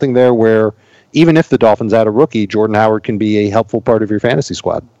be something there where even if the Dolphins add a rookie, Jordan Howard can be a helpful part of your fantasy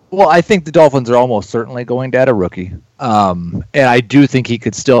squad? Well, I think the Dolphins are almost certainly going to add a rookie. And I do think he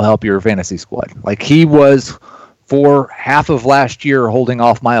could still help your fantasy squad. Like, he was, for half of last year, holding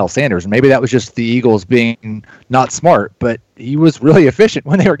off Miles Sanders. Maybe that was just the Eagles being not smart, but he was really efficient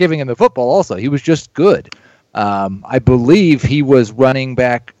when they were giving him the football also. He was just good. I believe he was running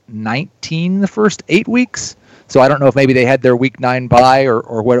back 19 the first 8 weeks. So I don't know if maybe they had their week 9 bye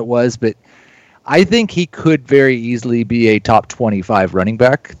or what it was, but I think he could very easily be a top 25 running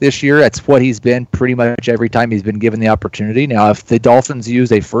back this year. That's what he's been pretty much every time he's been given the opportunity. Now, if the Dolphins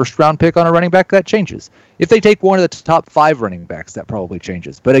use a first-round pick on a running back, that changes. If they take one of the top 5 running backs, that probably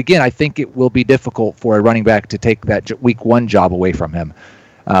changes. But again, I think it will be difficult for a running back to take that week 1 job away from him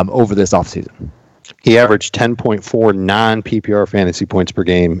over this offseason. He averaged 10.4 non-PPR fantasy points per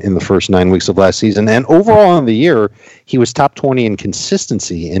game in the first 9 weeks of last season. And overall in the year, he was top 20 in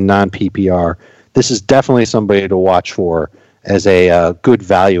consistency in non-PPR. This is definitely somebody to watch for as a good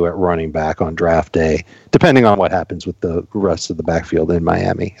value at running back on draft day, depending on what happens with the rest of the backfield in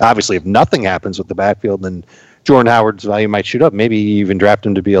Miami. Obviously, if nothing happens with the backfield, then Jordan Howard's value might shoot up. Maybe you even draft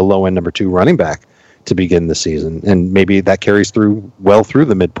him to be a low-end number 2 running back to begin the season. And maybe that carries through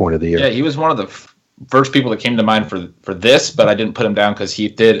the midpoint of the year. Yeah, he was one of the first people that came to mind for this, but I didn't put him down because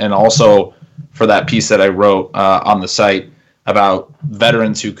Heath did, and also for that piece that I wrote on the site about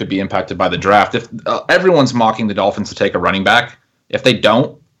veterans who could be impacted by the draft. If everyone's mocking the Dolphins to take a running back, if they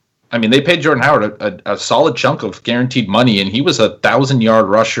don't, I mean, they paid Jordan Howard a solid chunk of guaranteed money, and he was a 1,000-yard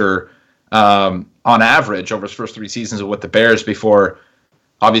rusher on average over his first 3 seasons with the Bears before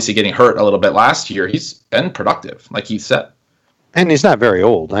obviously getting hurt a little bit last year. He's been productive, like Heath said. And he's not very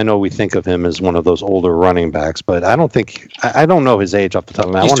old. I know we think of him as one of those older running backs, but I don't know his age off the top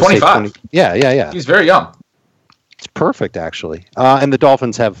of my head. He's 25. Yeah. He's very young. It's perfect, actually. And the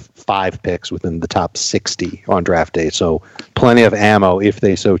Dolphins have 5 picks within the top 60 on draft day, so plenty of ammo if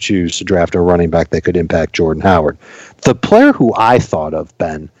they so choose to draft a running back that could impact Jordan Howard. The player who I thought of,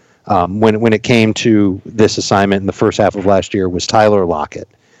 Ben, when it came to this assignment in the first half of last year was Tyler Lockett.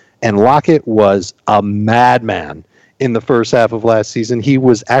 And Lockett was a madman in the first half of last season. He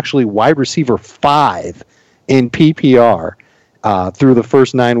was actually wide receiver 5 in PPR through the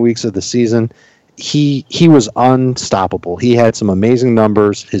first 9 weeks of the season. He was unstoppable. He had some amazing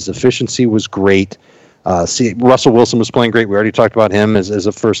numbers. His efficiency was great. Russell Wilson was playing great. We already talked about him as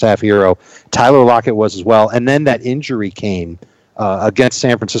a first half hero. Tyler Lockett was as well. And then that injury came against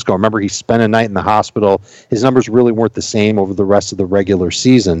San Francisco. Remember, he spent a night in the hospital. His numbers really weren't the same over the rest of the regular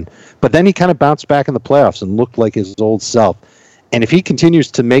season. But then he kind of bounced back in the playoffs and looked like his old self. And if he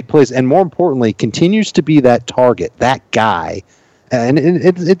continues to make plays, and more importantly, continues to be that target, that guy, and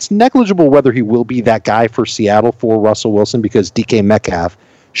it's negligible whether he will be that guy for Seattle for Russell Wilson because DK Metcalf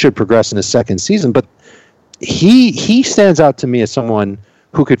should progress in his second season. But he stands out to me as someone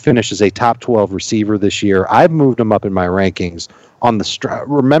who could finish as a top 12 receiver this year. I've moved him up in my rankings on the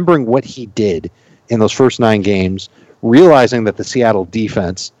remembering what he did in those first 9 games, realizing that the Seattle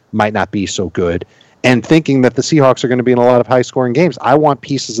defense might not be so good, and thinking that the Seahawks are going to be in a lot of high-scoring games. I want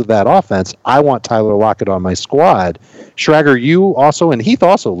pieces of that offense. I want Tyler Lockett on my squad. Schrager, you also, and Heath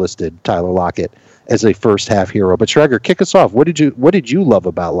also listed Tyler Lockett as a first-half hero. But Schrager, kick us off. What did you love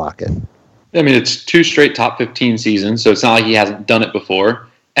about Lockett? I mean, it's 2 straight top 15 seasons, so it's not like he hasn't done it before.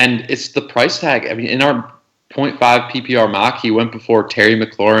 And it's the price tag. I mean, in our 0.5 PPR mock, he went before Terry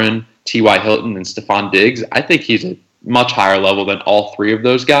McLaurin, T.Y. Hilton, and Stephon Diggs. I think he's a much higher level than all 3 of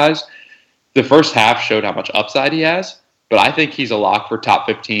those guys. The first half showed how much upside he has, but I think he's a lock for top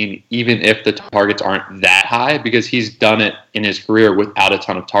 15, even if the targets aren't that high, because he's done it in his career without a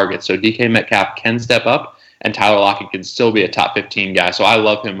ton of targets. So DK Metcalf can step up, and Tyler Lockett can still be a top 15 guy. So I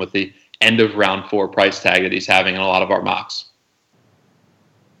love him with the end of round 4 price tag that he's having in a lot of our mocks.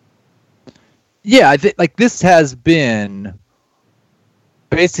 Yeah, I think like this has been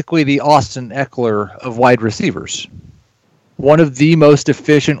basically the Austin Eckler of wide receivers. One of the most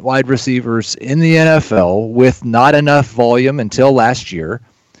efficient wide receivers in the NFL with not enough volume until last year.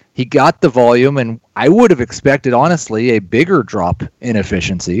 He got the volume, and I would have expected, honestly, a bigger drop in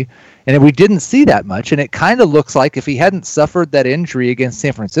efficiency. And we didn't see that much. And it kind of looks like if he hadn't suffered that injury against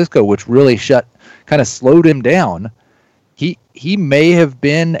San Francisco, which really kind of slowed him down, he may have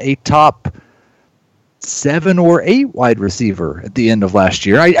been a top 7 or 8 wide receiver at the end of last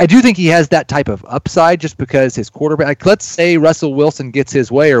year. I do think he has that type of upside just because his quarterback, like, let's say Russell Wilson gets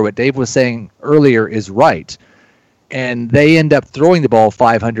his way, or what Dave was saying earlier is right, and they end up throwing the ball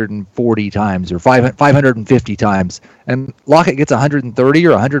 540 times or 550 times, and Lockett gets 130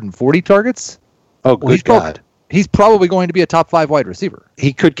 or 140 targets. Oh, good God. He's probably going to be a top 5 wide receiver.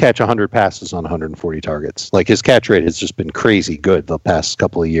 He could catch 100 passes on 140 targets. Like, his catch rate has just been crazy good the past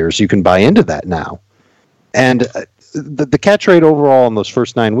couple of years. You can buy into that now. And the catch rate overall in those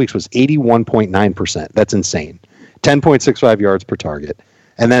first 9 weeks was 81.9%. That's insane. 10.65 yards per target.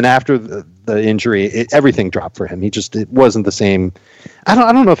 And then after the injury, everything dropped for him. It wasn't the same. I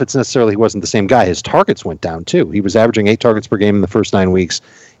don't know if it's necessarily he wasn't the same guy. His targets went down too. He was averaging 8 targets per game in the first 9 weeks.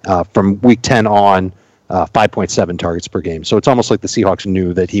 From week 10 on, 5.7 targets per game. So it's almost like the Seahawks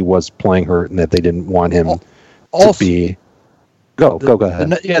knew that he was playing hurt and that they didn't want him to be. Go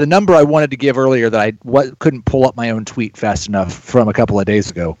ahead. The number I wanted to give earlier that I couldn't pull up my own tweet fast enough from a couple of days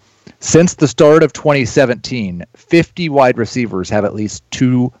ago. Since the start of 2017, 50 wide receivers have at least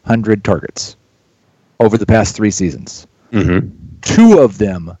 200 targets over the past 3 seasons. Mm-hmm. 2 of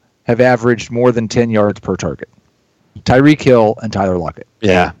them have averaged more than 10 yards per target. Tyreek Hill and Tyler Lockett.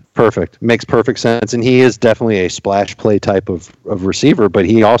 Yeah, perfect. Makes perfect sense. And he is definitely a splash play type of receiver, but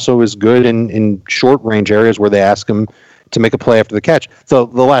he also is good in short range areas where they ask him to make a play after the catch. So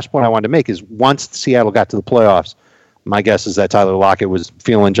the last point I wanted to make is once Seattle got to the playoffs, my guess is that Tyler Lockett was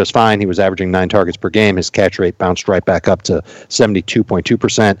feeling just fine. He was averaging 9 targets per game. His catch rate bounced right back up to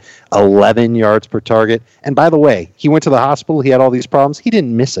 72.2%, 11 yards per target. And by the way, he went to the hospital. He had all these problems. He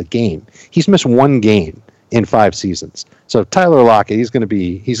didn't miss a game. He's missed 1 game in 5 seasons. So Tyler Lockett, he's going to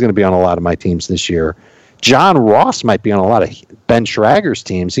be on a lot of my teams this year. John Ross might be on a lot of Ben Schrager's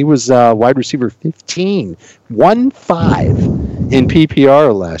teams. He was wide receiver 15, 1-5 in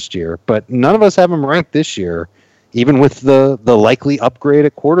PPR last year, but none of us have him ranked this year, even with the likely upgrade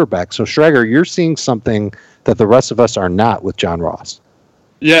at quarterback. So Schrager, you're seeing something that the rest of us are not with John Ross.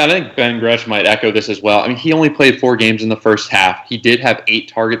 Yeah, I think Ben Gresh might echo this as well. I mean, he only played 4 games in the first half. He did have 8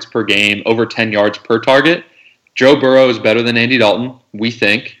 targets per game, over 10 yards per target. Joe Burrow is better than Andy Dalton, we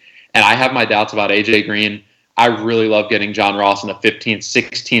think. And I have my doubts about A.J. Green. I really love getting John Ross in the 15th,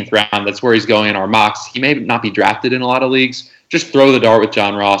 16th round. That's where he's going in our mocks. He may not be drafted in a lot of leagues. Just throw the dart with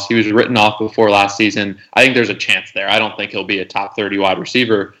John Ross. He was written off before last season. I think there's a chance there. I don't think he'll be a top 30 wide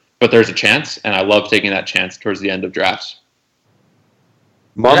receiver, but there's a chance, and I love taking that chance towards the end of drafts.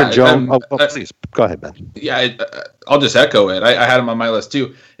 Marvin Jones. Please, go ahead, Ben. Yeah, I'll just echo it. I had him on my list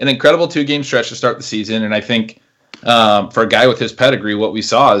too. An incredible 2-game stretch to start the season, and I think for a guy with his pedigree, what we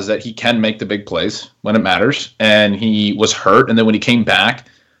saw is that he can make the big plays when it matters, and he was hurt, and then when he came back,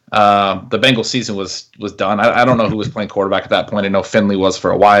 the Bengals season was done. I don't know who was playing quarterback at that point. I know Finley was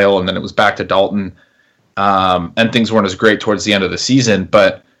for a while, and then it was back to Dalton, and things weren't as great towards the end of the season.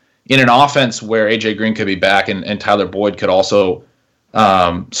 But in an offense where A.J. Green could be back and Tyler Boyd could also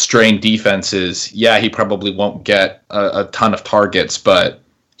strain defenses, yeah, he probably won't get a ton of targets, but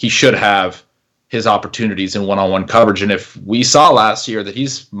he should have his opportunities in one-on-one coverage. And if we saw last year that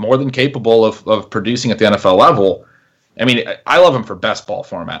he's more than capable of producing at the NFL level, I mean, I love him for best ball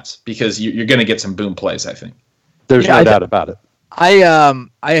formats because you're going to get some boom plays, I think. There's no doubt about it. I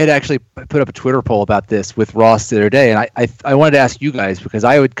had actually put up a Twitter poll about this with Ross the other day, and I wanted to ask you guys because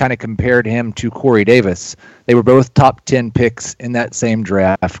I would kind of compared him to Corey Davis. They were both top 10 picks in that same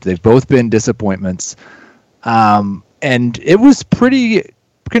draft. They've both been disappointments. And it was pretty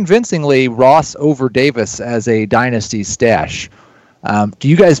convincingly Ross over Davis as a dynasty stash. Do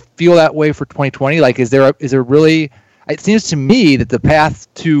you guys feel that way for 2020? Like, is there really? It seems to me that the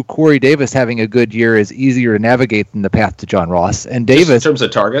path to Corey Davis having a good year is easier to navigate than the path to John Ross. And Davis, just in terms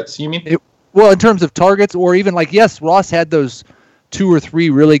of targets, you mean? Well, in terms of targets, or even like, yes, Ross had those 2 or 3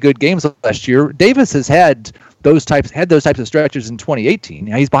 really good games last year. Davis has had those types of stretches in 2018.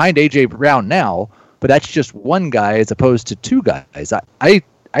 Now, he's behind A.J. Brown now, but that's just one guy as opposed to 2 guys. I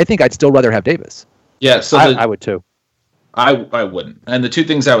think I'd still rather have Davis. Yeah, so I would too. I wouldn't. And the 2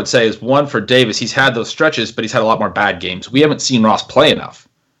 things I would say is, one, for Davis, he's had those stretches, but he's had a lot more bad games. We haven't seen Ross play enough.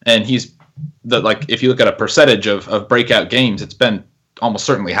 And he's if you look at a percentage of breakout games, it's been almost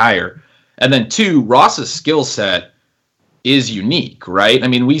certainly higher. And then 2, Ross's skill set is unique, right? I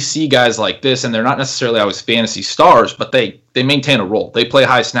mean, we see guys like this, and they're not necessarily always fantasy stars, but they maintain a role. They play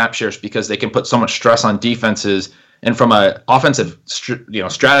high snap shares because they can put so much stress on defenses. And from an offensive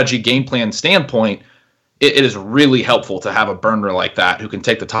strategy game plan standpoint, it is really helpful to have a burner like that who can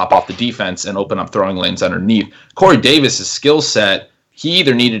take the top off the defense and open up throwing lanes underneath. Corey Davis's skill set, he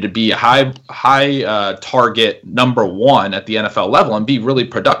either needed to be a high target number 1 at the NFL level and be really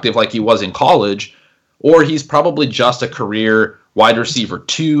productive like he was in college, or he's probably just a career wide receiver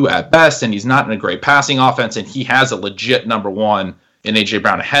 2 at best, and he's not in a great passing offense, and he has a legit number 1 in A.J.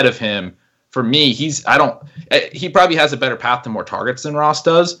 Brown ahead of him. For me, he probably has a better path to more targets than Ross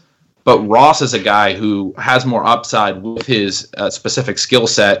does, but Ross is a guy who has more upside with his specific skill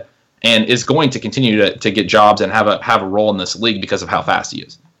set and is going to continue to get jobs and have a role in this league because of how fast he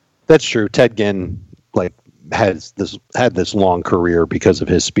is. That's true. Ted Ginn had this long career because of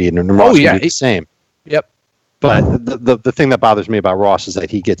his speed, and Ross would be the same. Yep. But the thing that bothers me about Ross is that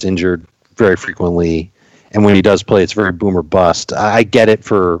he gets injured very frequently, and when he does play, it's very boom or bust. I get it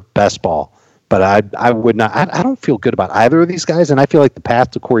for best ball, but I would not. I don't feel good about either of these guys, and I feel like the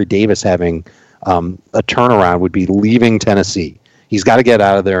path to Corey Davis having a turnaround would be leaving Tennessee. He's got to get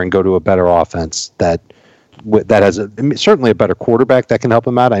out of there and go to a better offense that has certainly a better quarterback that can help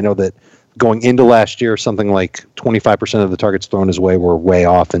him out. I know that going into last year, something like 25% of the targets thrown his way were way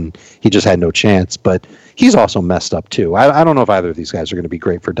off, and he just had no chance. But he's also messed up too. I don't know if either of these guys are going to be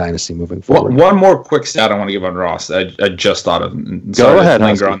great for dynasty moving forward. One more quick stat I want to give on Ross. I just thought of. Go ahead.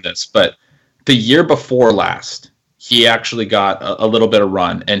 Linger on this, but the year before last, he actually got a little bit of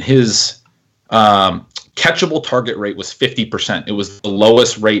run, and his catchable target rate was 50%. It was the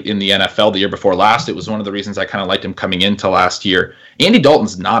lowest rate in the NFL the year before last. It was one of the reasons I kind of liked him coming into last year. Andy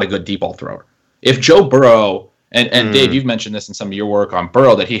Dalton's not a good deep ball thrower. If Joe Burrow, and Dave, you've mentioned this in some of your work on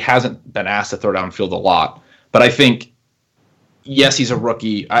Burrow, that he hasn't been asked to throw downfield a lot. But I think, yes, he's a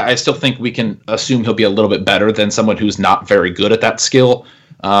rookie. I still think we can assume he'll be a little bit better than someone who's not very good at that skill,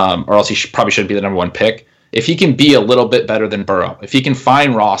 or else he probably shouldn't be the number one pick. If he can be a little bit better than Burrow, if he can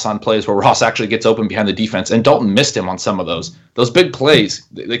find Ross on plays where Ross actually gets open behind the defense, and Dalton missed him on some of those big plays,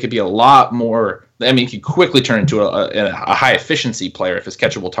 they could be a lot more. I mean, he could quickly turn into a high efficiency player if his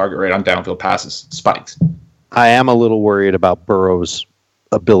catchable target rate on downfield passes spikes. I am a little worried about Burrow's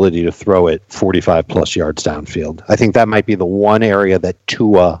ability to throw it 45 plus yards downfield. I think that might be the one area that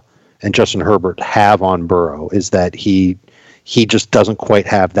Tua and Justin Herbert have on Burrow, is that he just doesn't quite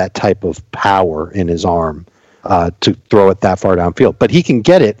have that type of power in his arm to throw it that far downfield. But he can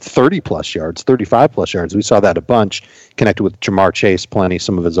get it 30 plus yards, 35 plus yards. We saw that a bunch, connected with Jamar Chase plenty,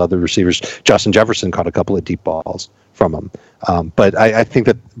 some of his other receivers. Justin Jefferson caught a couple of deep balls from him. But I think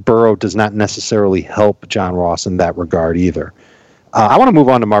that Burrow does not necessarily help John Ross in that regard either. I want to move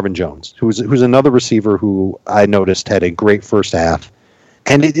on to Marvin Jones, who's another receiver who I noticed had a great first half.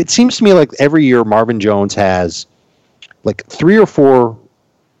 And it seems to me like every year Marvin Jones has like 3 or 4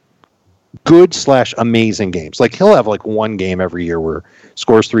 good/amazing games. Like he'll have like one game every year where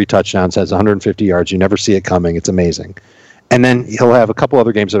scores 3 touchdowns, has 150 yards. You never see it coming. It's amazing. And then he'll have a couple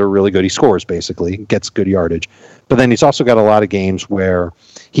other games that are really good. He scores, basically, gets good yardage. But then he's also got a lot of games where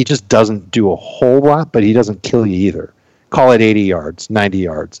he just doesn't do a whole lot, but he doesn't kill you either. Call it 80 yards, 90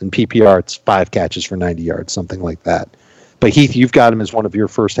 yards. In PPR, it's 5 catches for 90 yards, something like that. But Heath, you've got him as one of your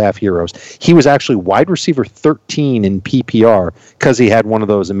first half heroes. He was actually wide receiver 13 in PPR because he had one of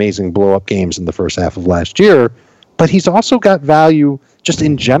those amazing blow-up games in the first half of last year. But he's also got value just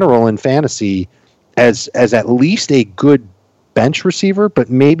in general in fantasy as at least a good bench receiver.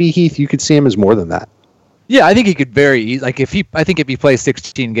 But maybe, Heath, you could see him as more than that. Yeah, I think he could vary. Like if he plays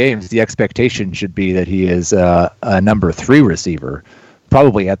 16 games, the expectation should be that he is a number 3 receiver.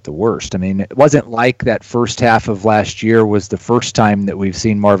 Probably at the worst. I mean, it wasn't like that first half of last year was the first time that we've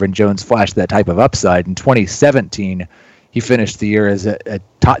seen Marvin Jones flash that type of upside. In 2017, he finished the year as a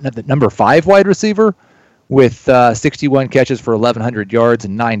number 5 wide receiver with 61 catches for 1,100 yards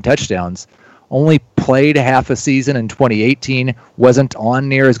and 9 touchdowns. Only played half a season in 2018, wasn't on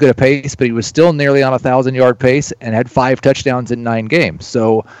near as good a pace, but he was still nearly on a 1,000-yard pace and had 5 touchdowns in 9 games.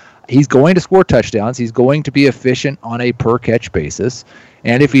 So he's going to score touchdowns. He's going to be efficient on a per-catch basis.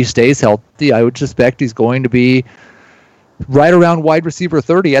 And if he stays healthy, I would suspect he's going to be right around wide receiver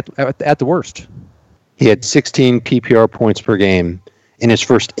 30 at the worst. He had 16 PPR points per game in his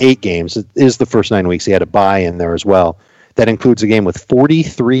first 8 games. It is the first 9 weeks. He had a bye in there as well. That includes a game with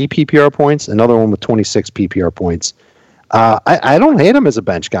 43 PPR points, another one with 26 PPR points. I don't hate him as a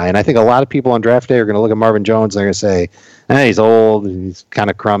bench guy, and I think a lot of people on draft day are going to look at Marvin Jones and they're going to say, he's old, he's kind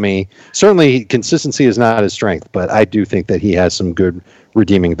of crummy. Certainly, consistency is not his strength, but I do think that he has some good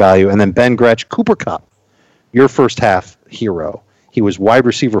redeeming value. And then Ben Gretsch, Cooper Kupp, your first half hero. He was wide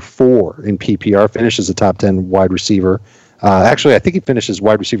receiver 4 in PPR, finished as a top 10 wide receiver. Actually, I think he finished as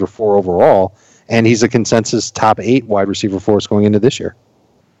wide receiver 4 overall, and he's a consensus top 8 wide receiver for us going into this year.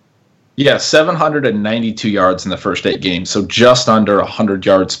 Yeah, 792 yards in the first 8 games, so just under 100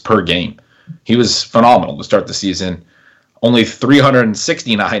 yards per game. He was phenomenal to start the season. Only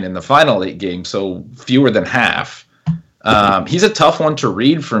 369 in the final 8 games, so fewer than half. He's a tough one to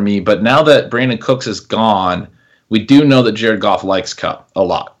read for me, but now that Brandon Cooks is gone, we do know that Jared Goff likes Kupp a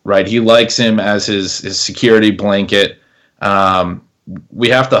lot, right? He likes him as his security blanket. We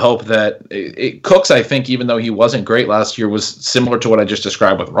have to hope that Cooks, I think, even though he wasn't great last year, was similar to what I just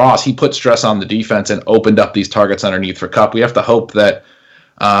described with Ross. He put stress on the defense and opened up these targets underneath for Kupp. We have to hope that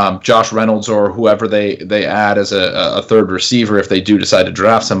Josh Reynolds or whoever they add as a third receiver, if they do decide to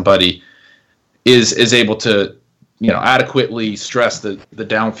draft somebody, is able to adequately stress the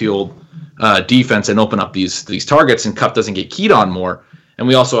downfield defense and open up these targets, and Kupp doesn't get keyed on more. And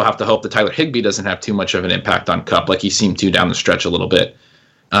we also have to hope that Tyler Higbee doesn't have too much of an impact on Kupp, like he seemed to down the stretch a little bit.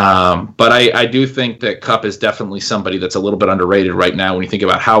 But I do think that Kupp is definitely somebody that's a little bit underrated right now when you think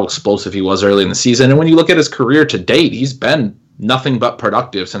about how explosive he was early in the season. And when you look at his career to date, he's been nothing but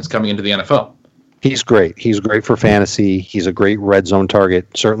productive since coming into the NFL. He's great. He's great for fantasy. He's a great red zone target.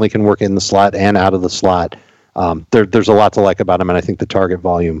 Certainly can work in the slot and out of the slot. There's a lot to like about him, and I think the target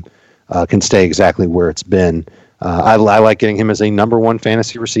volume can stay exactly where it's been. I like getting him as a number 1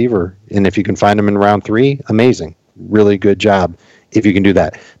 fantasy receiver, and if you can find him in round 3, amazing. Really good job if you can do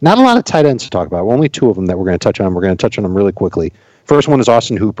that. Not a lot of tight ends to talk about. Only two of them that we're going to touch on. We're going to touch on them really quickly. First one is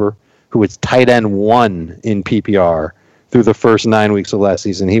Austin Hooper, who is tight end 1 in PPR through the first 9 weeks of last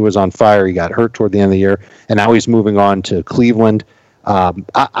season. He was on fire. He got hurt toward the end of the year, and now he's moving on to Cleveland.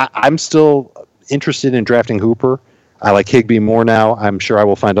 I'm still interested in drafting Hooper. I like Higbee more now. I'm sure I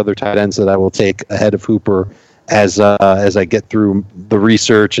will find other tight ends that I will take ahead of Hooper as I get through the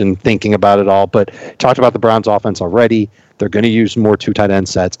research and thinking about it all. But talked about the Browns offense already. They're going to use more 2 tight end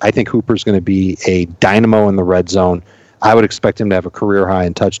sets. I think Hooper's going to be a dynamo in the red zone. I would expect him to have a career high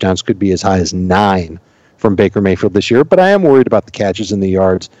in touchdowns, could be as high as 9 from Baker Mayfield this year. But I am worried about the catches and the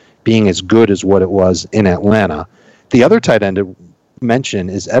yards being as good as what it was in Atlanta. The other tight end to mention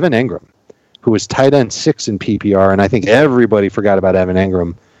is Evan Engram, who was tight end 6 in PPR, and I think everybody forgot about Evan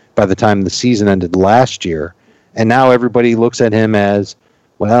Engram by the time the season ended last year. And now everybody looks at him as,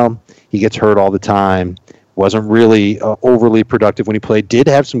 well, he gets hurt all the time, wasn't really overly productive when he played, did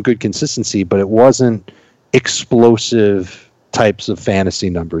have some good consistency, but it wasn't explosive types of fantasy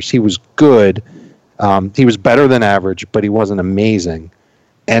numbers. He was good. He was better than average, but he wasn't amazing.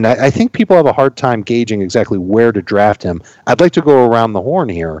 And I think people have a hard time gauging exactly where to draft him. I'd like to go around the horn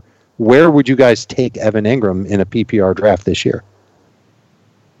here. Where would you guys take Evan Engram in a PPR draft this year?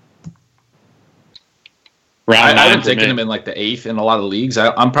 I've been taking him in like the 8th in a lot of leagues.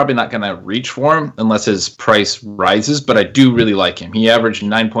 I'm probably not going to reach for him unless his price rises, but I do really like him. He averaged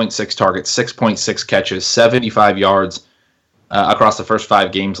 9.6 targets, 6.6 catches, 75 yards across the first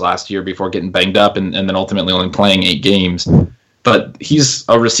 5 games last year before getting banged up and then ultimately only playing 8 games. But he's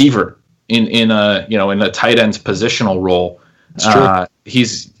a receiver in a tight end's positional role.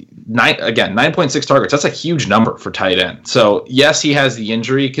 He's 9.6 targets. That's a huge number for tight end. So yes, he has the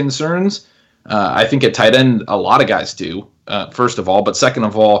injury concerns. I think at tight end, a lot of guys do, first of all. But second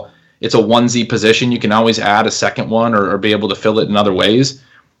of all, it's a onesie position. You can always add a second one or be able to fill it in other ways.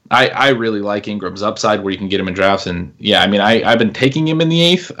 I really like Ingram's upside where you can get him in drafts. And yeah, I mean, I've been taking him in the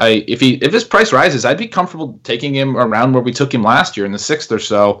 8th. If his price rises, I'd be comfortable taking him around where we took him last year in the 6th or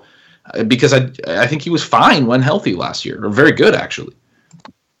so, because I think he was fine when healthy last year, or very good actually.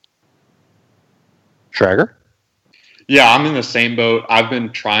 Trager? Yeah, I'm in the same boat. I've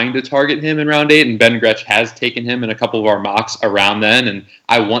been trying to target him in round 8, and Ben Gretsch has taken him in a couple of our mocks around then, and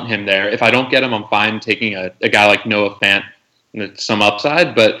I want him there. If I don't get him, I'm fine taking a guy like Noah Fant, some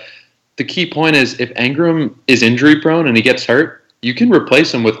upside. But the key point is if Engram is injury prone and he gets hurt, you can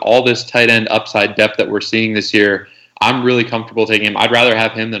replace him with all this tight end upside depth that we're seeing this year. I'm really comfortable taking him. I'd rather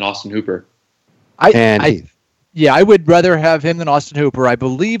have him than Austin Hooper. I would rather have him than Austin Hooper. I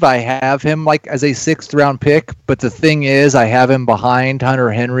believe I have him like as a 6th round pick, but the thing is I have him behind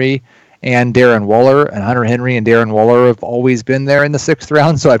Hunter Henry and Darren Waller, and Hunter Henry and Darren Waller have always been there in the 6th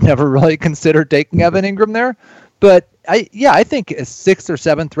round, so I've never really considered taking Evan Engram there. But I think a 6th or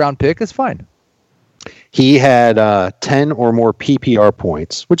 7th round pick is fine. He had 10 or more PPR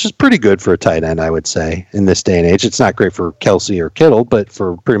points, which is pretty good for a tight end, I would say, in this day and age. It's not great for Kelsey or Kittle, but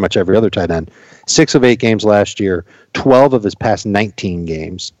for pretty much every other tight end. 6 of 8 games last year, 12 of his past 19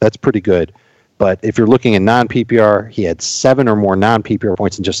 games. That's pretty good. But if you're looking at non-PPR, he had 7 or more non-PPR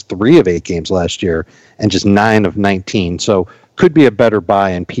points in just 3 of 8 games last year and just 9 of 19. So could be a better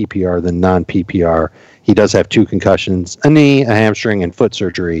buy in PPR than non-PPR. He does have 2 concussions, a knee, a hamstring, and foot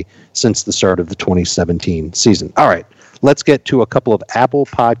surgery since the start of the 2017 season. All right, let's get to a couple of Apple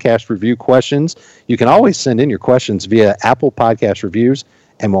Podcast review questions. You can always send in your questions via Apple Podcast Reviews,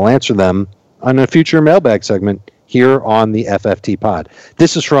 and we'll answer them on a future mailbag segment here on the FFT Pod.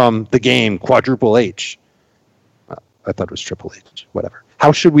 This is from the game Quadruple H. I thought it was Triple H, whatever.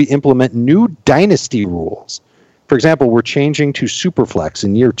 How should we implement new dynasty rules? For example, we're changing to Superflex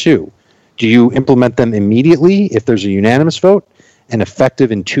in year 2. Do you implement them immediately if there's a unanimous vote and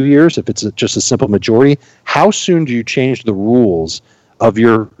effective in 2 years if it's just a simple majority? How soon do you change the rules of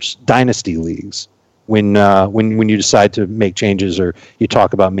your dynasty leagues when you decide to make changes or you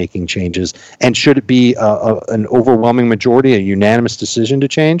talk about making changes? And should it be an overwhelming majority, a unanimous decision to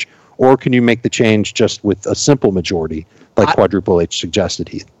change, or can you make the change just with a simple majority like Quadruple H suggested,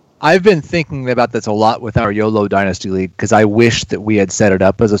 Heath? I've been thinking about this a lot with our YOLO Dynasty League because I wish that we had set it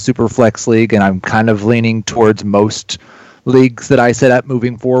up as a super flex league, and I'm kind of leaning towards most leagues that I set up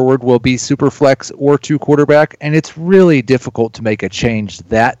moving forward will be super flex or 2 quarterback, and it's really difficult to make a change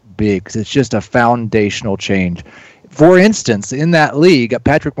that big because it's just a foundational change. For instance, in that league,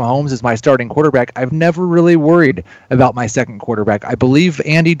 Patrick Mahomes is my starting quarterback. I've never really worried about my second quarterback. I believe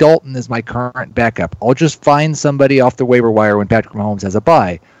Andy Dalton is my current backup. I'll just find somebody off the waiver wire when Patrick Mahomes has a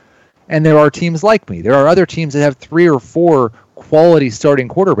bye. And there are teams like me. There are other teams that have 3 or 4 quality starting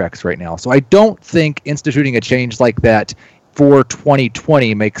quarterbacks right now. So I don't think instituting a change like that for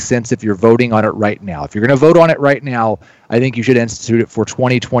 2020 makes sense if you're voting on it right now. If you're going to vote on it right now, I think you should institute it for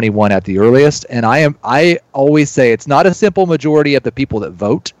 2021 at the earliest. And I always say it's not a simple majority of the people that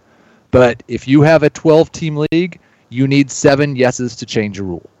vote, but if you have a 12-team league, you need 7 yeses to change a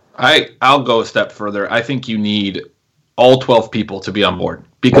rule. I'll go a step further. I think you need all 12 people to be on board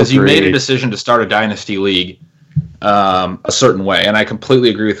because you made a decision to start a dynasty league a certain way. And I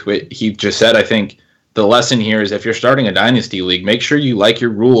completely agree with what he just said. I think the lesson here is if you're starting a dynasty league, make sure you like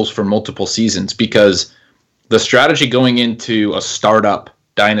your rules for multiple seasons, because the strategy going into a startup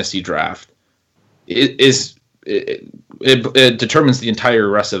dynasty draft it determines the entire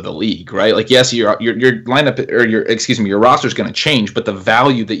rest of the league, right? Like, yes, your lineup or your roster is going to change, but the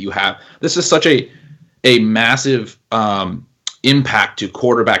value that you have, this is such a massive impact to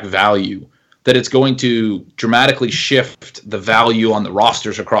quarterback value that it's going to dramatically shift the value on the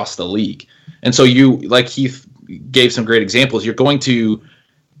rosters across the league. And so you, like Heath gave some great examples, you're going to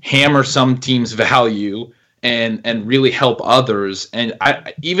hammer some teams' value and really help others. And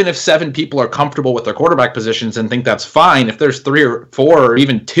even if 7 people are comfortable with their quarterback positions and think that's fine, if there's 3 or 4 or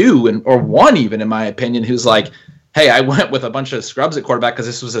even 2 or 1 even, in my opinion, who's like, hey, I went with a bunch of scrubs at quarterback because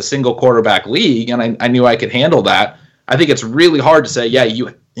this was a single quarterback league and I knew I could handle that, I think it's really hard to say, yeah,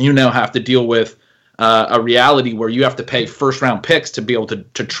 you now have to deal with a reality where you have to pay first-round picks to be able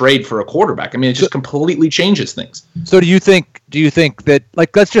to trade for a quarterback. I mean, it just completely changes things. So do you think that,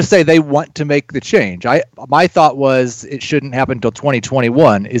 like, let's just say they want to make the change? My thought was it shouldn't happen until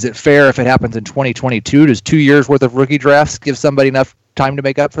 2021. Is it fair if it happens in 2022? Does 2 years worth of rookie drafts give somebody enough time to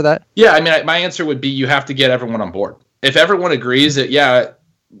make up for that? Yeah, I mean, my answer would be you have to get everyone on board. If everyone agrees that, yeah,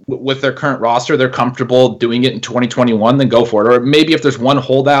 with their current roster, they're comfortable doing it in 2021, then go for it. Or maybe if there's one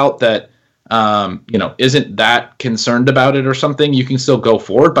holdout that isn't that concerned about it or something, you can still go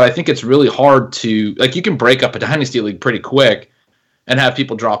forward. But I think it's really hard to, like, you can break up a dynasty league pretty quick and have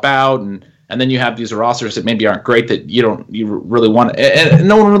people drop out, and then you have these rosters that maybe aren't great that you really want, and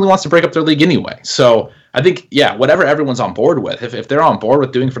no one really wants to break up their league anyway. So I think, yeah, whatever everyone's on board with, if they're on board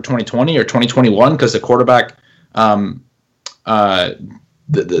with doing for 2020 or 2021 because the quarterback, the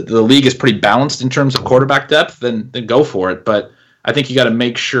league is pretty balanced in terms of quarterback depth, then go for it. But I think you got to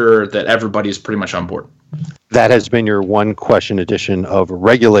make sure that everybody is pretty much on board. That has been your one question edition of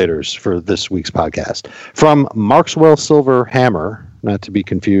Regulators for this week's podcast. From Markswell Silver Hammer, not to be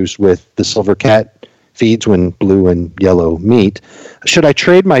confused with the Silver Cat feeds when blue and yellow meet. Should I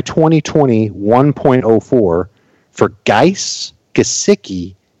trade my 2020 1.04 for Geis,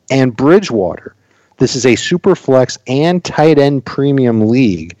 Gesicki, and Bridgewater? This is a super flex and tight end premium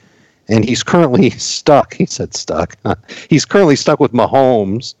league. And he's currently stuck. He said stuck. He's currently stuck with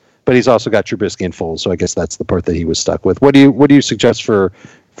Mahomes, but he's also got Trubisky and Foles. So I guess that's the part that he was stuck with. What do you suggest for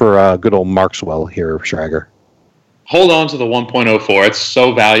good old Markswell here, Schrager? Hold on to the 1.04. It's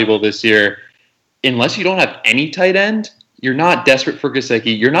so valuable this year. Unless you don't have any tight end, you're not desperate for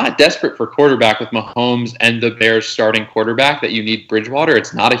Gesicki. You're not desperate for quarterback with Mahomes and the Bears starting quarterback that you need Bridgewater.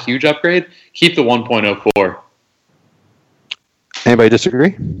 It's not a huge upgrade. Keep the 1.04. Anybody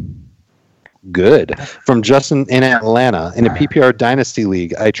disagree? Good. From Justin in Atlanta, in a PPR Dynasty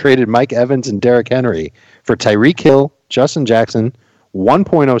League, I traded Mike Evans and Derrick Henry for Tyreek Hill, Justin Jackson,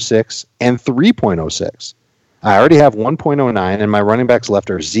 1.06, and 3.06. I already have 1.09, and my running backs left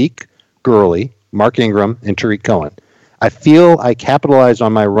are Zeke, Gurley, Mark Ingram, and Tariq Cohen. I feel I capitalized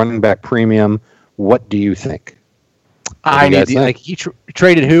on my running back premium. What do you think? He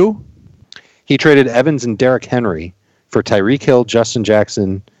traded who? He traded Evans and Derrick Henry for Tyreek Hill, Justin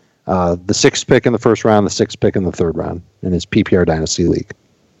Jackson, the 6th pick in the first round, the 6th pick in the 3rd round in his PPR Dynasty League.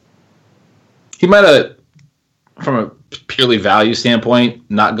 He might have, from a purely value standpoint,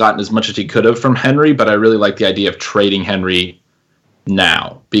 not gotten as much as he could have from Henry, but I really like the idea of trading Henry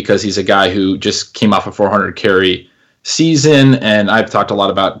now because he's a guy who just came off a 400 carry season, and I've talked a lot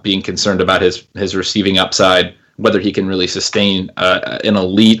about being concerned about his receiving upside, whether he can really sustain an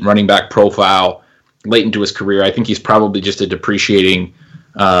elite running back profile late into his career. I think he's probably just a depreciating,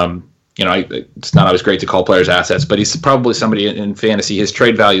 it's not always great to call players assets, but he's probably somebody in fantasy. His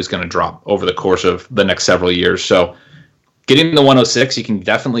trade value is going to drop over the course of the next several years. So getting the 106, you can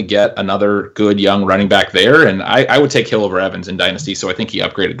definitely get another good young running back there. And I would take Hill over Evans in Dynasty, so I think he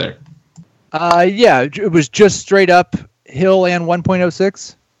upgraded there. Yeah, it was just straight up Hill and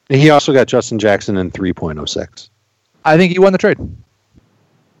 1.06. He also got Justin Jackson in 3.06. I think he won the trade.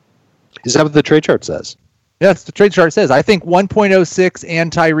 Is that what the trade chart says? Yes, the trade chart says. I think 1.06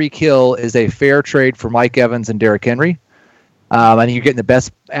 and Tyreek Hill is a fair trade for Mike Evans and Derrick Henry. I think you're getting the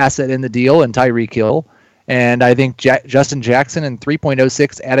best asset in the deal in Tyreek Hill. And I think Justin Jackson and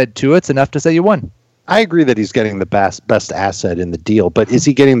 3.06 added to it's enough to say you won. I agree that he's getting the best asset in the deal, but is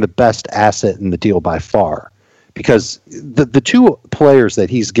he getting the best asset in the deal by far? Because the two players that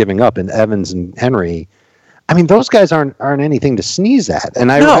he's giving up in Evans and Henry, I mean, those guys aren't anything to sneeze at.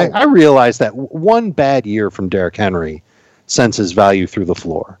 And I realize that one bad year from Derrick Henry sends his value through the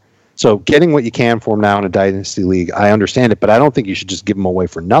floor. So getting what you can for him now in a dynasty league, I understand it, but I don't think you should just give him away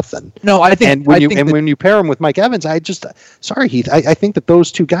for nothing. No, I think. When you pair him with Mike Evans, sorry, Heath, I think that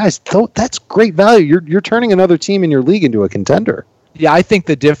those two guys, that's great value. You're turning another team in your league into a contender. Yeah, I think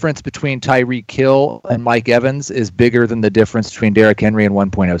the difference between Tyreek Hill and Mike Evans is bigger than the difference between Derrick Henry and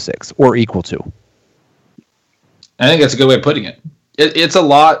 1.06, or equal to. I think that's a good way of putting it. It's a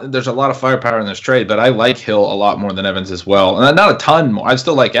lot. There's a lot of firepower in this trade, but I like Hill a lot more than Evans as well. And not a ton more. I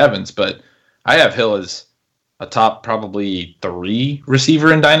still like Evans, but I have Hill as a top probably 3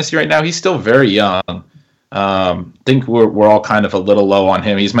 receiver in Dynasty right now. He's still very young. I think we're all kind of a little low on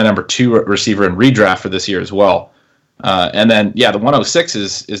him. He's my number 2 receiver in redraft for this year as well. And then, the 106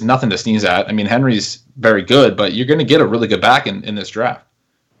 is nothing to sneeze at. I mean, Henry's very good, but you're going to get a really good back in this draft.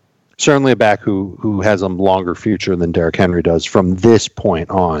 Certainly a back who has a longer future than Derrick Henry does from this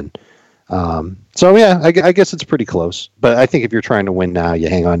point on. I guess it's pretty close. But I think if you're trying to win now, you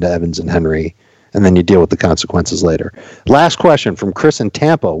hang on to Evans and Henry, and then you deal with the consequences later. Last question from Chris in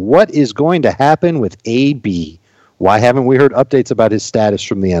Tampa. What is going to happen with AB? Why haven't we heard updates about his status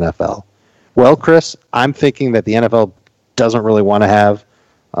from the NFL? Well, Chris, I'm thinking that the NFL doesn't really want to have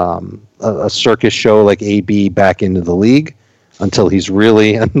a circus show like AB back into the league until he's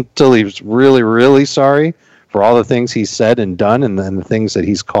really, really sorry for all the things he's said and done and the things that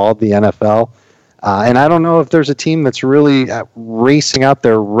he's called the NFL. And I don't know if there's a team that's really racing out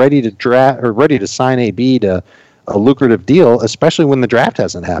there ready to draft or ready to sign AB to a lucrative deal, especially when the draft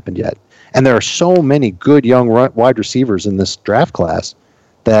hasn't happened yet. And there are so many good young wide receivers in this draft class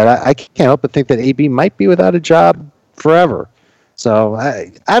that I can't help but think that AB might be without a job forever. So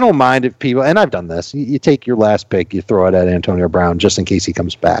I don't mind if people, and I've done this, you take your last pick, you throw it at Antonio Brown just in case he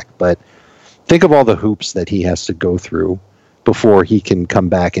comes back. But think of all the hoops that he has to go through before he can come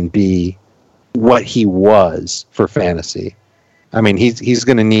back and be what he was for fantasy. I mean, he's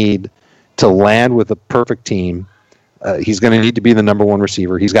going to need to land with a perfect team. He's going to need to be the number 1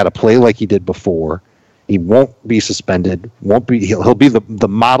 receiver. He's got to play like he did before. He won't be suspended. He'll be the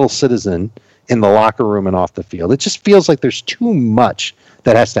model citizen in the locker room and off the field. It just feels like there's too much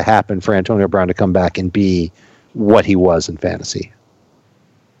that has to happen for Antonio Brown to come back and be what he was in fantasy.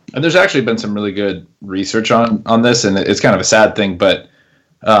 And there's actually been some really good research on this, and it's kind of a sad thing, but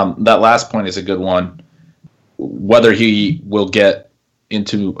that last point is a good one. Whether he will get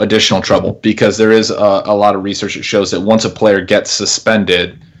into additional trouble, because there is a lot of research that shows that once a player gets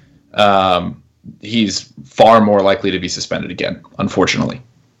suspended, he's far more likely to be suspended again, unfortunately.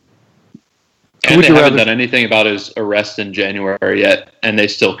 And they haven't done anything about his arrest in January yet, and they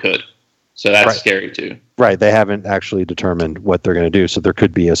still could. So that's scary too. Right. They haven't actually determined what they're going to do. So there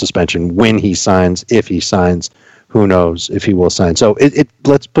could be a suspension when he signs, if he signs. Who knows if he will sign. So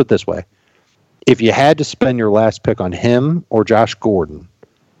let's put it this way. If you had to spend your last pick on him or Josh Gordon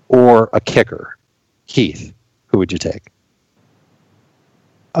or a kicker, Heath, who would you take?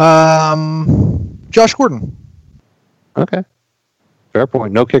 Josh Gordon. Okay. Fair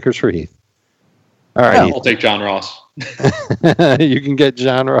point. No kickers for Heath. All right. I'll take John Ross. You can get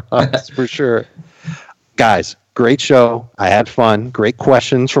John Ross for sure. Guys, great show. I had fun. Great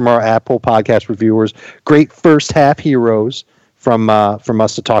questions from our Apple Podcast reviewers. Great first half heroes from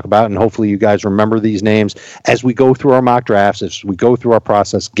us to talk about, and hopefully you guys remember these names as we go through our mock drafts, as we go through our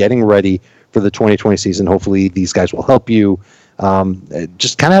process, getting ready for the 2020 season. Hopefully these guys will help you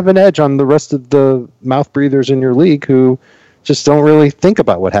just kind of have an edge on the rest of the mouth breathers in your league who just don't really think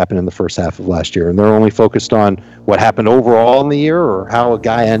about what happened in the first half of last year, and they're only focused on what happened overall in the year or how a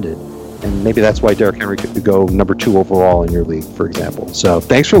guy ended. And maybe that's why Derrick Henry could go number 2 overall in your league, for example. So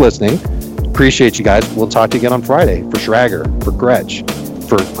thanks for listening. Appreciate you guys. We'll talk to you again on Friday. For Schrager, for Gretsch,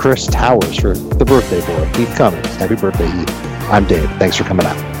 for Chris Towers, for the birthday boy, Heath Cummings. Happy birthday, Heath. I'm Dave. Thanks for coming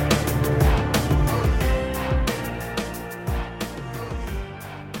out.